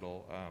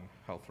pre-hospital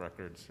health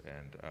records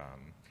and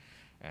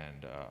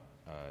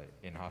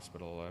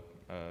in-hospital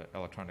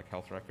electronic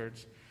health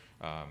records.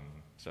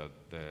 So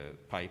the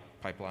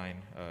pipeline,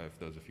 if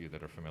those of you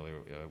that are familiar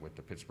with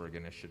the Pittsburgh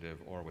Initiative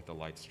or with the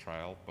LIGHTS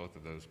trial, both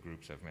of those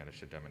groups have managed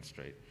to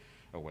demonstrate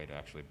a way to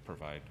actually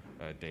provide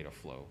data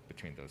flow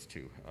between those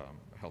two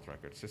health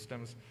record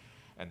systems,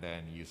 and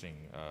then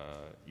using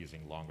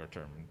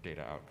longer-term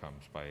data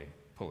outcomes by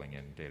pulling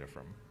in data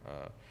from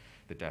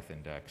the Death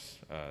Index,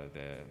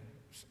 the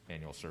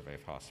Annual Survey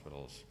of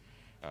Hospitals,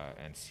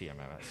 and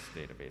CMMS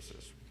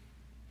databases.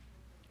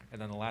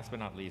 And then the last but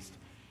not least,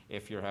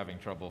 if you're having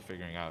trouble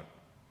figuring out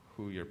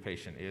who your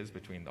patient is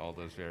between all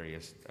those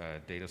various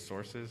data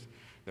sources,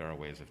 there are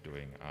ways of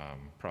doing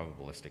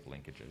probabilistic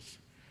linkages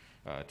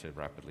to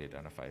rapidly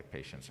identify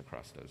patients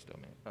across those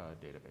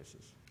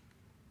databases.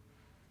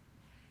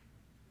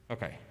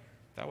 Okay,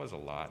 that was a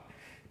lot,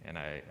 and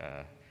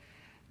I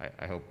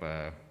hope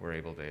we're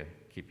able to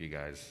keep you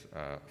guys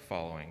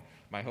following.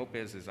 My hope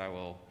is I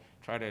will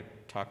try to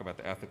talk about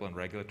the ethical and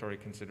regulatory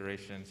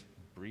considerations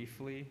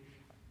briefly,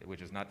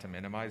 which is not to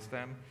minimize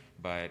them,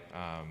 but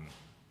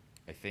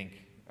I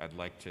think I'd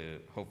like to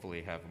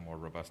hopefully have a more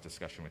robust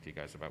discussion with you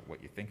guys about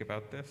what you think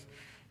about this.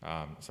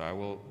 So I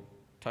will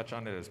touch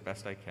on it as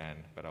best I can,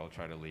 but I will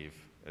try to leave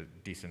a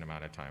decent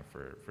amount of time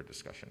for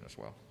discussion as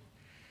well.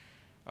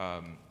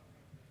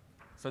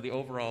 So the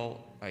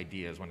overall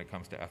ideas when it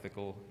comes to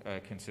ethical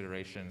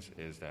considerations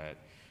is that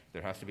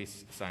there has to be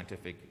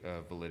scientific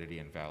validity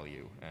and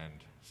value. And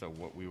so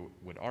what we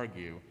would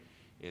argue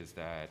is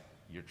that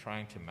you're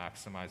trying to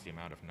maximize the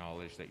amount of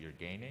knowledge that you're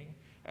gaining,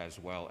 as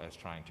well as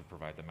trying to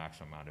provide the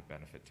maximum amount of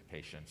benefit to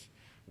patients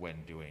when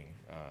doing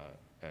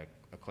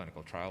a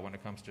clinical trial when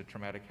it comes to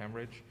traumatic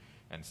hemorrhage.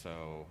 And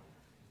so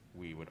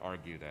we would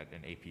argue that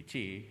an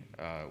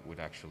APT would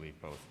actually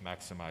both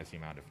maximize the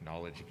amount of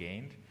knowledge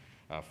gained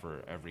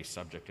for every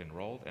subject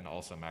enrolled, and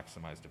also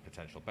maximize the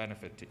potential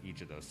benefit to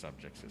each of those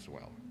subjects as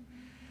well.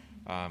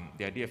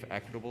 The idea of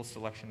equitable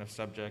selection of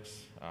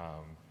subjects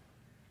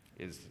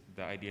is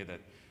the idea that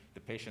the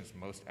patients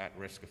most at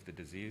risk of the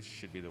disease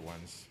should be the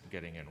ones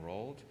getting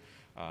enrolled,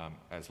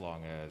 as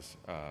long as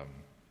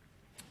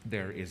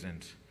there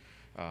isn't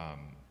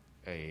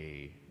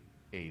a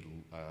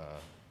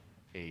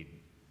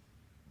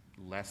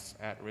less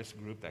at-risk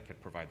group that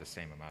could provide the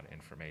same amount of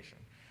information.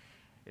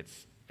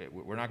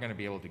 We're not going to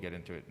be able to get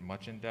into it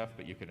much in depth,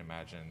 but you can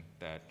imagine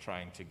that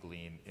trying to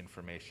glean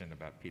information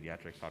about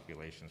pediatric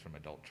populations from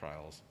adult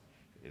trials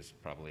is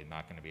probably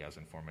not going to be as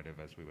informative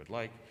as we would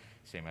like.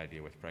 Same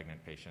idea with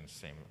pregnant patients,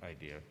 same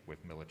idea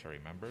with military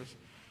members.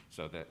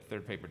 So that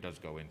third paper does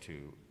go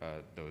into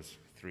those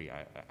three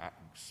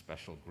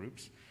special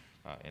groups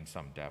in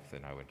some depth,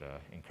 and I would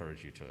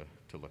encourage you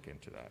to look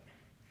into that.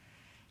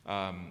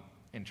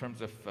 In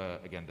terms of,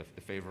 again,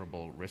 the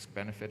favorable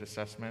risk-benefit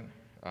assessment,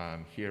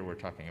 here we're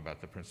talking about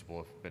the principle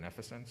of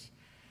beneficence,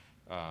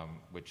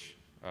 which,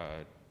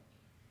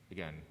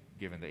 again,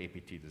 given the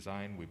APT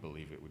design, we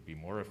believe it would be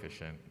more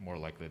efficient, more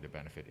likely to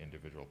benefit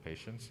individual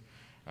patients,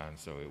 and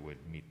so it would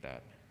meet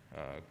that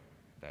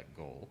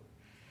goal.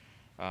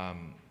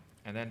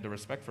 And then the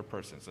respect for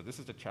persons. So this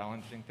is a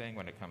challenging thing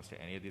when it comes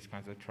to any of these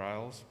kinds of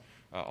trials.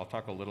 I'll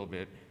talk a little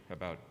bit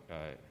about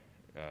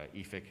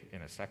EFIC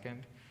in a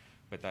second,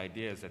 but the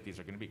idea is that these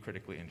are going to be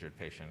critically injured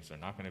patients. They're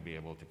not going to be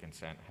able to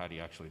consent. How do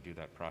you actually do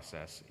that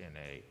process in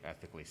a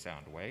ethically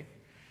sound way?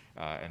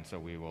 And so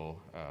we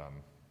will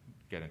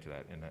get into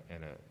that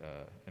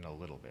in a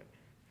little bit.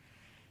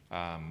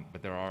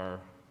 But there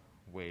are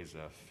ways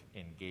of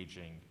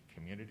engaging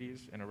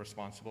communities in a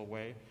responsible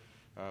way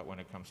when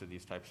it comes to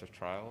these types of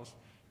trials.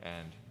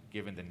 And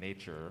given the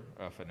nature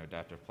of an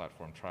adaptive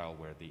platform trial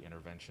where the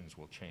interventions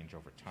will change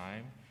over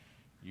time,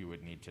 you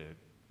would need to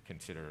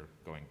consider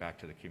going back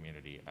to the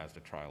community as the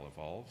trial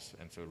evolves.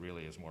 And so it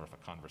really is more of a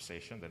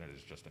conversation than it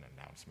is just an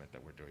announcement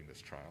that we're doing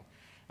this trial.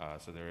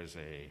 So there is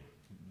a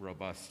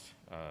robust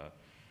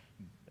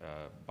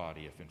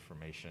body of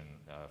information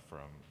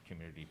from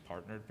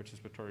community-partnered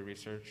participatory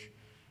research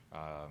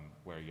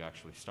where you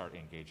actually start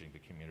engaging the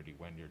community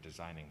when you're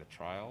designing the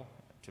trial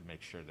to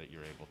make sure that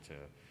you're able to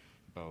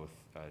both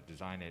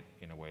design it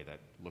in a way that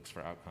looks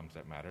for outcomes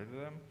that matter to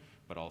them,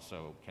 but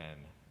also can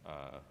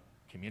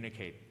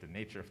communicate the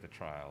nature of the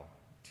trial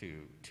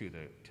to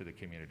the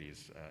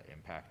communities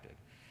impacted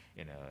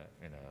in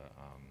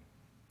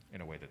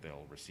a way that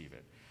they'll receive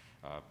it.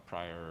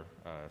 Prior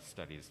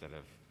studies that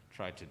have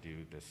tried to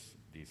do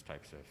these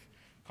types of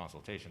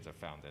consultations have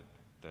found that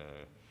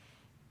the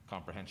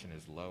comprehension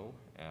is low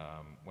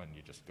when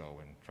you just go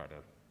and try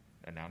to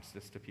announce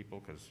this to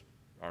people, because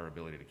our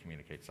ability to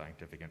communicate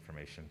scientific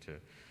information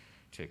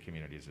to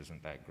communities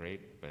isn't that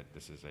great. But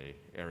this is an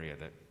area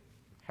that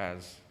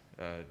has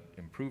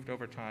improved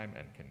over time,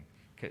 and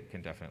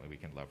can definitely, we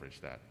can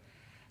leverage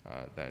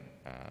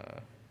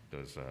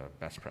those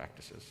best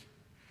practices.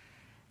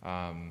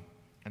 And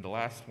the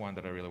last one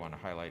that I really want to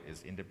highlight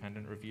is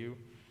independent review.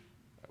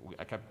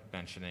 I kept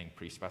mentioning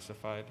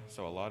pre-specified.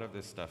 So a lot of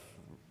this stuff,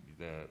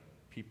 the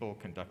people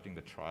conducting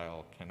the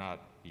trial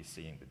cannot be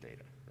seeing the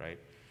data, right?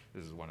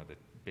 This is one of the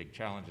big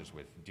challenges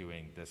with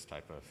doing this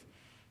type of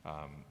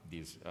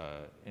these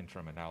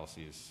interim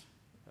analyses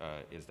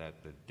is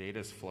that the data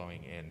is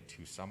flowing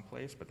into some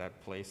place, but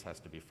that place has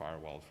to be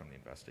firewalled from the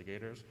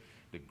investigators.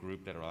 The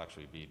group that will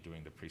actually be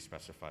doing the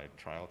pre-specified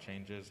trial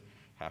changes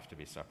have to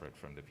be separate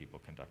from the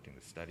people conducting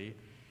the study.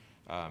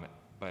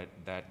 But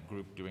that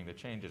group doing the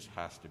changes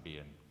has to be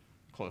in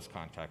close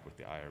contact with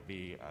the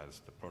IRB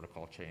as the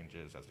protocol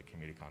changes, as the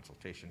community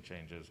consultation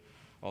changes.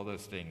 All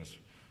those things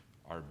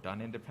are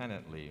done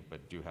independently,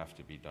 but do have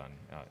to be done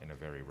in a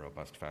very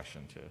robust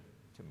fashion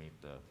to meet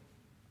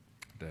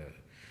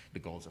the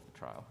goals of the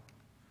trial.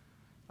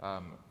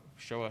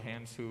 Show of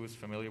hands who's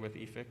familiar with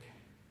EFIC?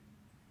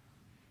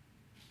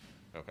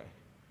 Okay.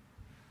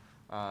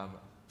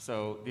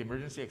 So the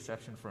emergency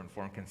exception for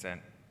informed consent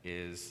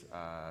is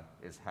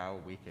how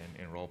we can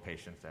enroll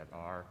patients that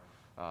are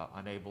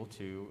unable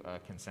to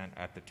consent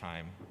at the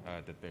time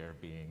that they're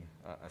being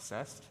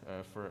assessed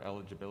for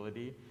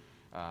eligibility,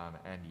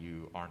 and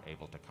you aren't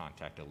able to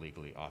contact a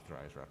legally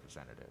authorized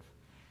representative.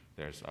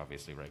 There's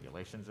obviously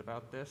regulations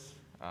about this,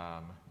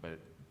 but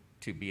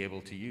to be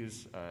able to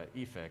use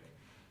EFIC,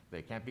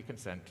 they can't be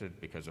consented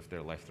because of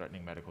their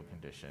life-threatening medical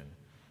condition.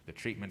 The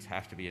treatments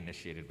have to be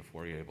initiated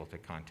before you're able to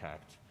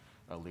contact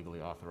a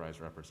legally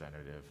authorized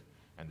representative,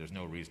 and there's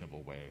no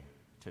reasonable way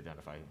to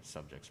identify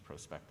subjects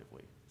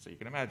prospectively. So you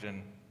can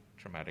imagine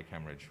traumatic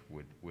hemorrhage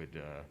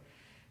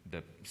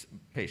the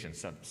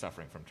patients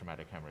suffering from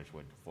traumatic hemorrhage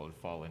would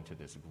fall into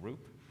this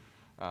group,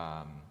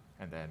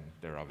 and then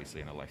they're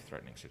obviously in a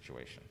life-threatening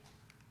situation.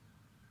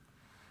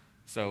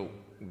 So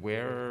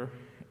where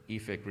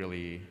EFIC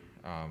really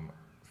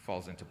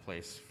falls into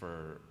place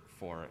for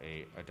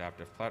a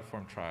adaptive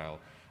platform trial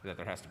is that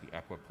there has to be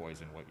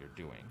equipoise in what you're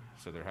doing.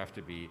 So there have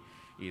to be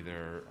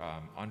either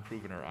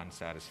unproven or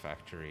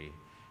unsatisfactory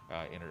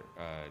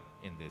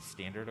in the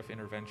standard of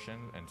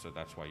intervention, and so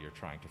that's why you're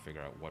trying to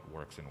figure out what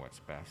works and what's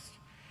best.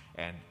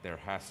 And there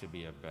has to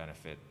be a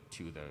benefit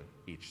to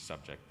each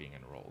subject being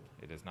enrolled.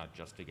 It is not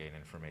just to gain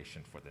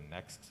information for the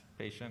next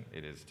patient,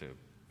 it is to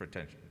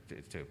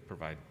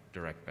provide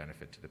direct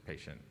benefit to the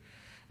patient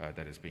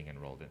that is being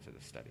enrolled into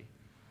the study.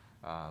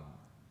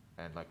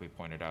 And like we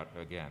pointed out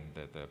again,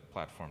 the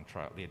platform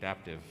trial, the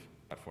adaptive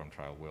platform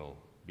trial will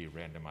be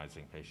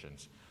randomizing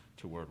patients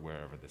toward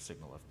wherever the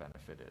signal of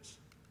benefit is.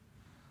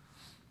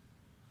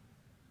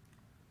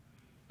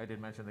 I did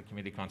mention the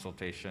community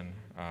consultation.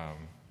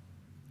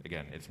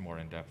 Again, it's more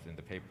in-depth in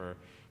the paper,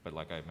 but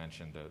like I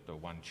mentioned, the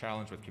one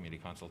challenge with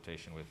community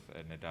consultation with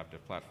an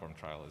adaptive platform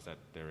trial is that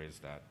there is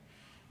that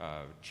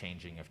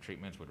changing of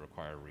treatments would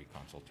require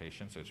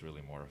reconsultation, so it's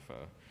really more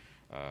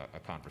of a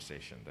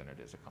conversation than it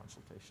is a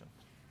consultation.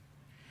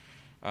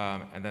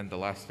 And then the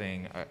last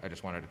thing I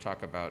just wanted to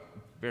talk about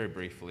very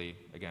briefly,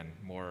 again,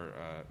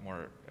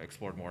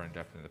 explored more in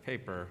depth in the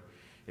paper,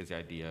 is the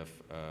idea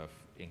of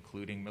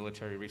including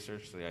military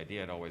research. So the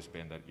idea had always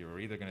been that you were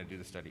either going to do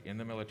the study in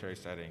the military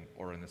setting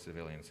or in the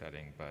civilian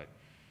setting, but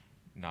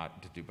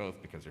not to do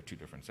both because they're two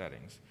different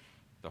settings.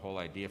 The whole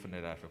idea of an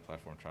adaptive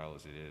platform trial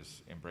is it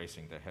is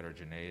embracing the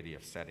heterogeneity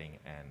of setting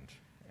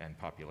and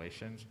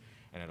populations,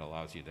 and it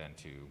allows you then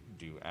to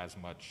do as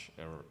much,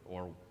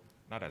 or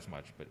not as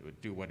much, but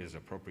do what is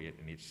appropriate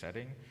in each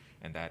setting,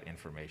 and that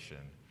information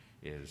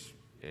is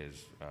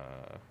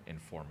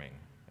informing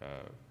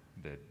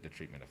the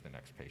treatment of the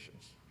next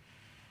patients.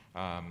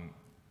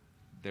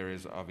 There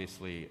is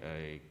obviously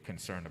a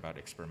concern about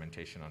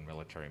experimentation on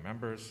military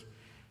members,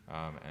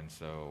 and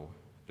so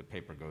the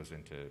paper goes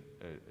into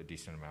a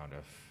decent amount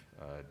of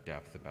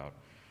depth about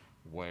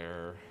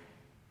where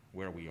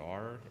we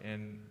are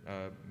in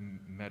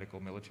medical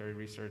military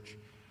research,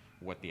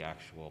 what the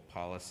actual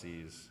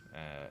policies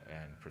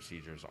and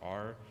procedures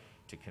are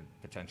to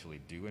potentially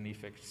do an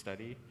EFIC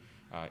study.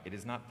 It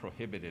is not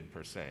prohibited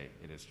per se,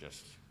 it is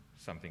just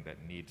something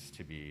that needs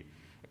to be,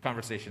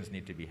 conversations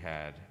need to be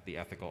had, the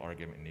ethical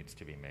argument needs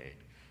to be made.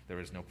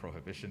 There is no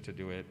prohibition to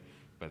do it,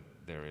 but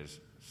there is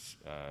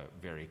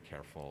very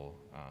careful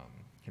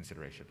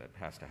consideration that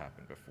has to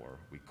happen before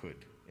we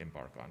could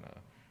embark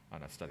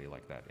on a study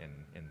like that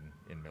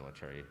in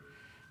military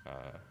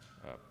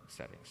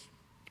settings.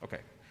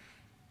 Okay,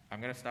 I'm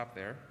going to stop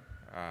there,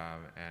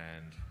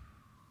 and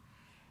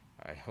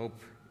I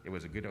hope it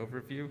was a good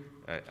overview.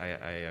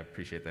 I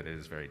appreciate that it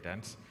is very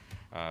dense,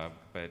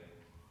 but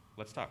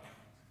let's talk.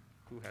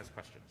 Who has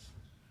questions?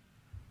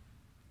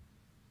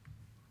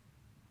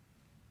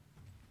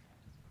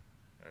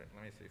 All right,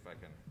 let me see if I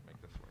can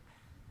make this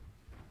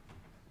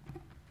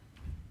work.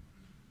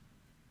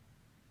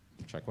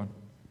 Check one.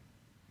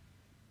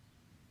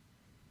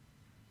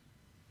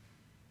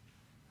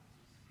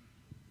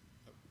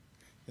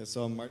 Yeah,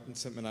 so I'm Martin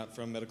Sitmanat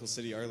from Medical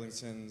City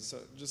Arlington. So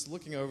just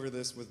looking over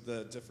this with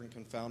the different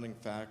confounding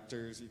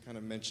factors you kind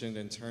of mentioned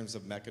in terms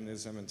of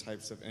mechanism and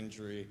types of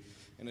injury,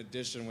 in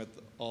addition with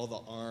all the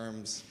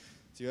arms,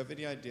 do you have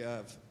any idea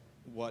of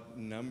what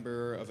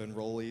number of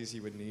enrollees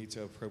you would need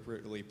to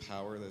appropriately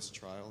power this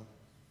trial?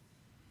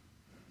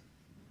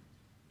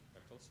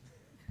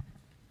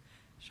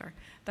 Sure,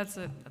 that's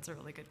a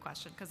really good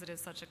question because it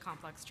is such a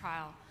complex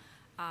trial.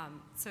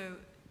 So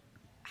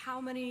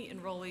how many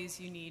enrollees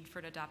you need for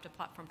an adaptive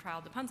platform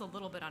trial depends a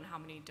little bit on how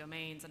many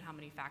domains and how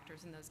many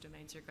factors in those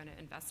domains you're going to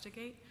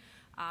investigate.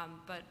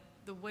 But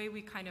the way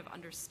we kind of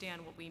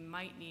understand what we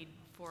might need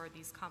for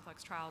these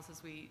complex trials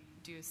is we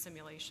do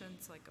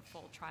simulations, like a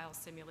full trial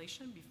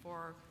simulation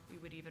before we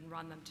would even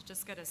run them, to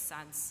just get a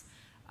sense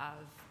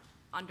of,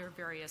 under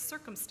various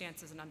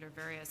circumstances and under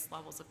various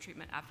levels of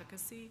treatment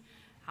efficacy,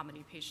 how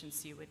many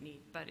patients you would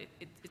need. But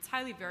it's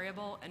highly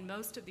variable, and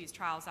most of these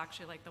trials,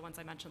 actually, like the ones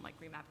I mentioned, like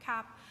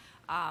REMAP-CAP,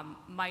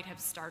 might have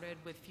started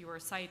with fewer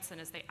sites,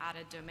 and as they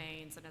added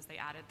domains and as they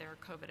added their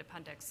COVID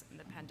appendix in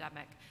the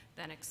pandemic,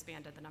 then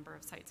expanded the number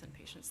of sites and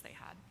patients they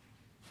had.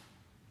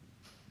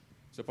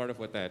 So part of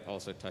what that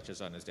also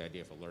touches on is the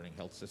idea of a learning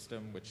health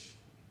system, which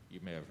you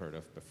may have heard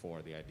of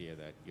before, the idea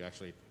that you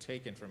actually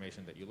take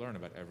information that you learn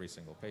about every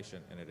single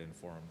patient and it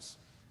informs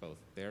both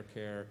their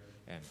care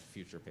and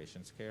future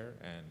patients' care.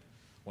 And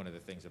one of the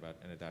things about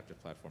an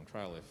adaptive platform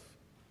trial, if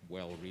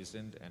well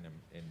reasoned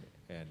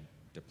and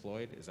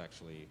deployed, is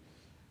actually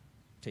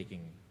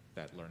taking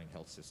that learning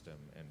health system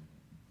and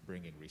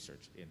bringing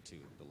research into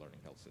the learning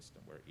health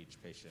system, where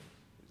each patient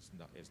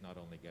is not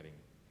only getting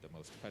the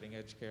most cutting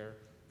edge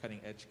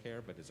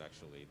care, but is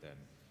actually then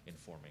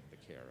informing the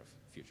care of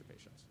future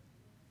patients.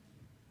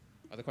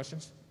 Other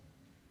questions?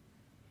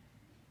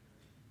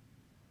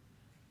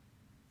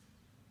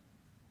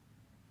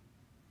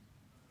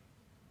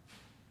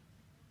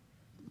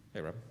 Hey,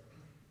 Rob.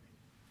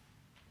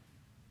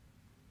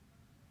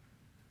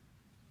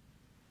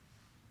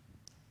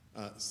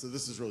 So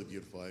this is really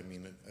beautiful. I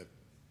mean, I've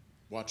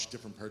watched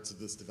different parts of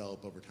this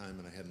develop over time,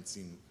 and I hadn't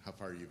seen how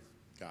far you've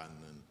gotten,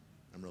 and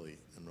I'm really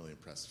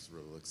impressed. It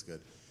really looks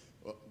good.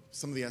 Well,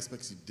 some of the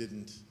aspects you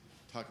didn't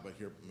talk about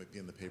here might be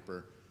in the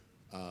paper.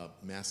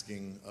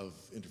 Masking of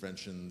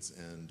interventions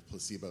and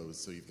placebos.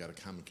 So you've got a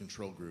common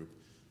control group,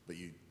 but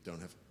you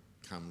don't have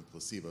common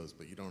placebos,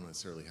 but you don't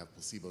necessarily have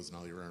placebos in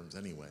all your arms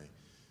anyway.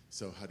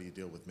 So how do you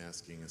deal with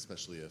masking,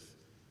 especially if,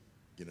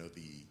 you know,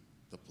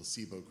 the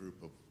placebo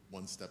group of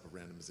one step of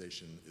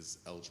randomization is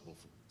eligible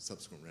for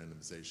subsequent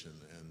randomization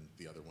and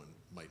the other one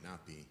might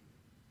not be?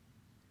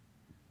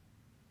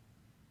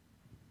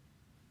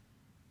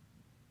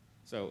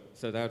 So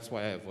that's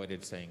why I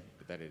avoided saying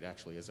that it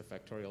actually is a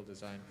factorial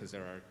design, because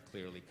there are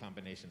clearly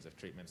combinations of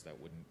treatments that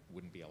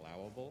wouldn't be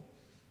allowable,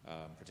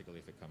 particularly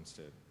if it comes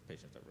to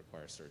patients that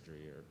require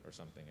surgery or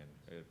something,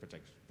 and a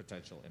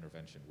potential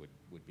intervention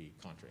would be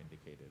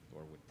contraindicated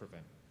or would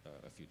prevent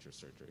a future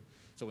surgery.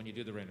 So when you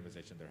do the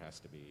randomization, there has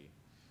to be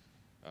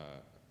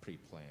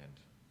pre-planned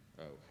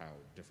how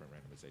different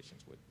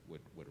randomizations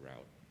would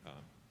route.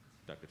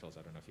 Dr. Tolles,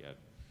 I don't know if you had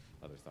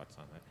other thoughts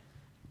on that.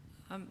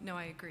 No,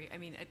 I agree. I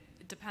mean, it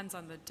depends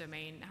on the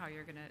domain, how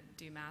you're going to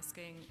do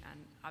masking, and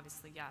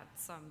obviously, yeah,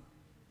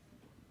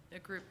 a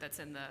group that's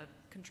in the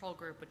control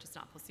group, which is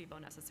not placebo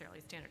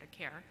necessarily standard of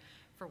care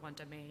for one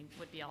domain,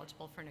 would be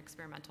eligible for an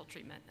experimental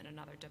treatment in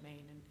another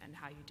domain, and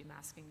how you do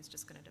masking is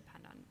just going to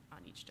depend on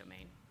each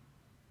domain,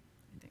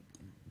 I think.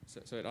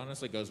 So it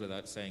honestly goes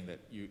without saying that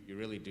you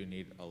really do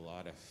need a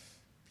lot of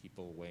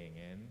people weighing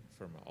in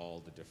from all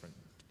the different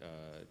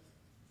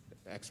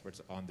experts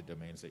on the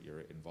domains that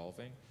you're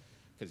involving,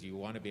 because you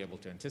want to be able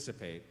to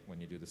anticipate when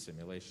you do the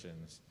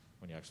simulations,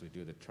 when you actually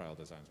do the trial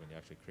designs, when you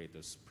actually create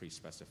those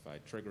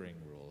pre-specified triggering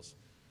rules,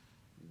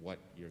 what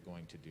you're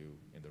going to do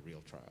in the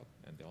real trial.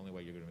 And the only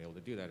way you're going to be able to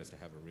do that is to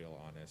have a real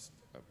honest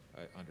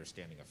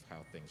understanding of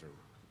how things are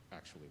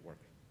actually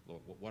working,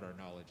 what our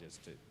knowledge is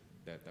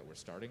that we're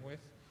starting with,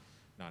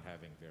 not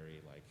having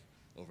very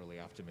overly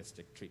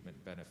optimistic treatment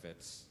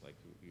benefits,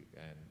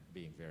 and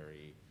being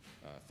very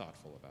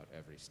thoughtful about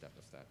every step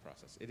of that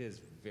process. It is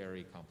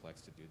very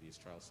complex to do these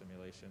trial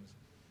simulations,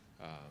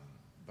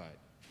 but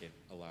it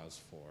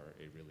allows for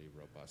a really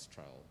robust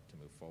trial to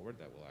move forward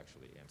that will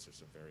actually answer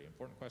some very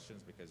important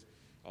questions, because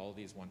all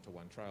these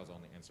one-to-one trials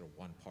only answer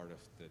one part of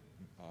the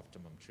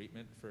optimum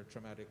treatment for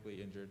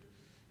traumatically injured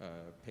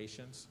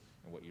patients,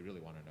 and what you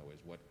really want to know is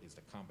what is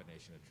the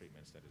combination of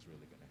treatments that is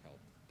really going to help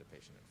the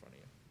patient in front of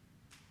you.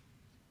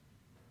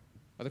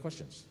 Other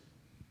questions?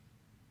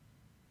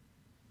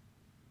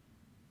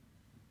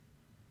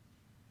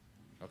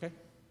 Okay,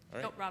 all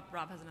right. Oh,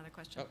 Rob has another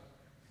question. Oh.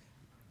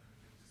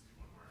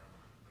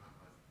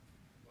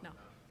 No.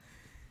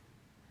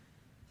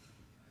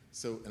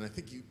 So, and I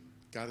think you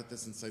got at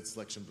this in site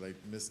selection, but I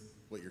missed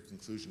what your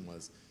conclusion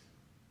was.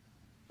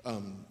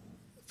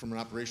 From an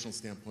operational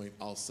standpoint,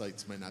 all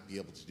sites might not be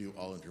able to do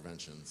all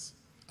interventions.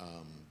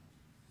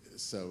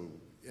 So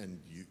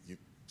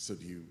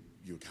do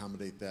you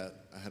accommodate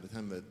that ahead of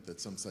time,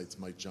 that some sites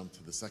might jump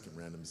to the second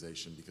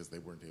randomization because they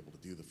weren't able to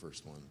do the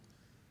first one,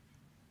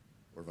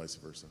 or vice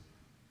versa?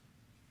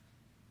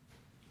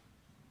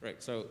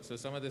 Right, so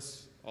some of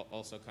this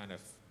also kind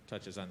of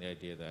touches on the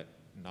idea that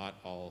not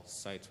all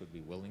sites would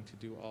be willing to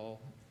do all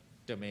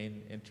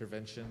domain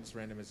interventions,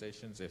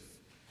 randomizations. If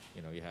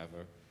you have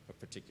a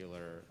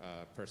particular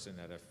person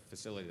at a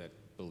facility that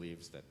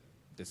believes that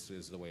this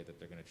is the way that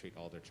they're going to treat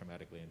all their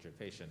traumatically injured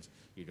patients,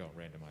 you don't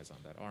randomize on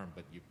that arm,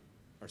 but you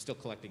are still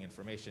collecting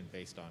information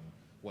based on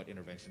what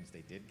interventions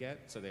they did get.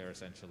 So they are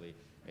essentially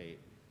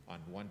on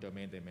one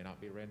domain they may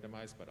not be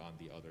randomized, but on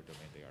the other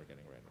domain they are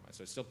getting randomized.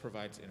 So it still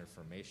provides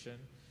information.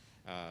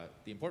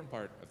 The important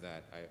part of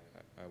that,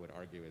 I would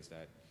argue, is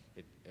that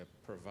it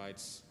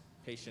provides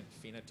patient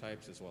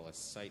phenotypes as well as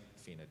site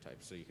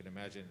phenotypes. So you can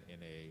imagine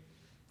in a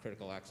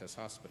critical access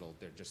hospital,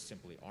 there just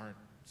simply aren't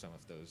some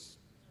of those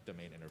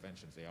domain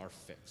interventions. They are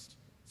fixed.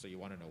 So you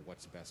want to know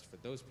what's best for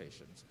those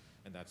patients,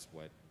 and that's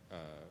what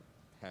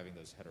having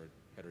those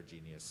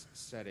heterogeneous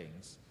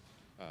settings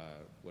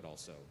would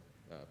also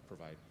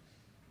provide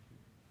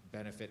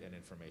benefit and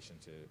information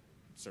to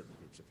certain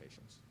groups of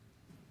patients.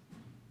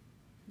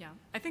 Yeah,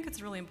 I think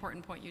it's a really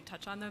important point you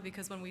touch on, though,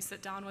 because when we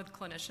sit down with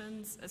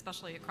clinicians,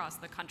 especially across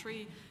the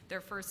country, their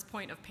first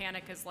point of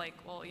panic is like,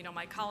 well, you know,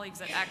 my colleagues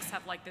at X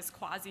have like this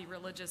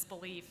quasi-religious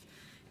belief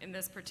in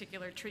this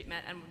particular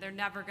treatment, and they're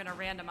never going to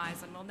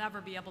randomize, and we'll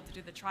never be able to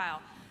do the trial.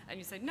 And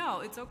you say,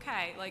 no, it's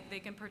okay. Like, they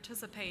can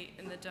participate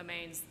in the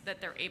domains that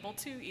they're able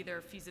to,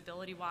 either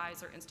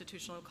feasibility-wise or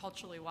institutional,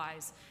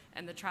 culturally-wise,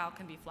 and the trial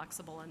can be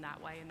flexible in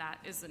that way, and that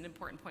is an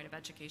important point of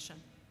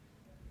education.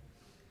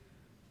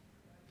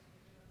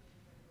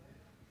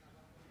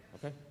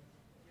 Okay.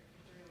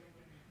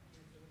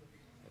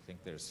 I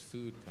think there's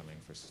food coming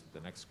for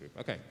the next group.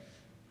 Okay.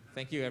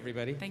 Thank you,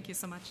 everybody. Thank you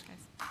so much,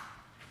 guys.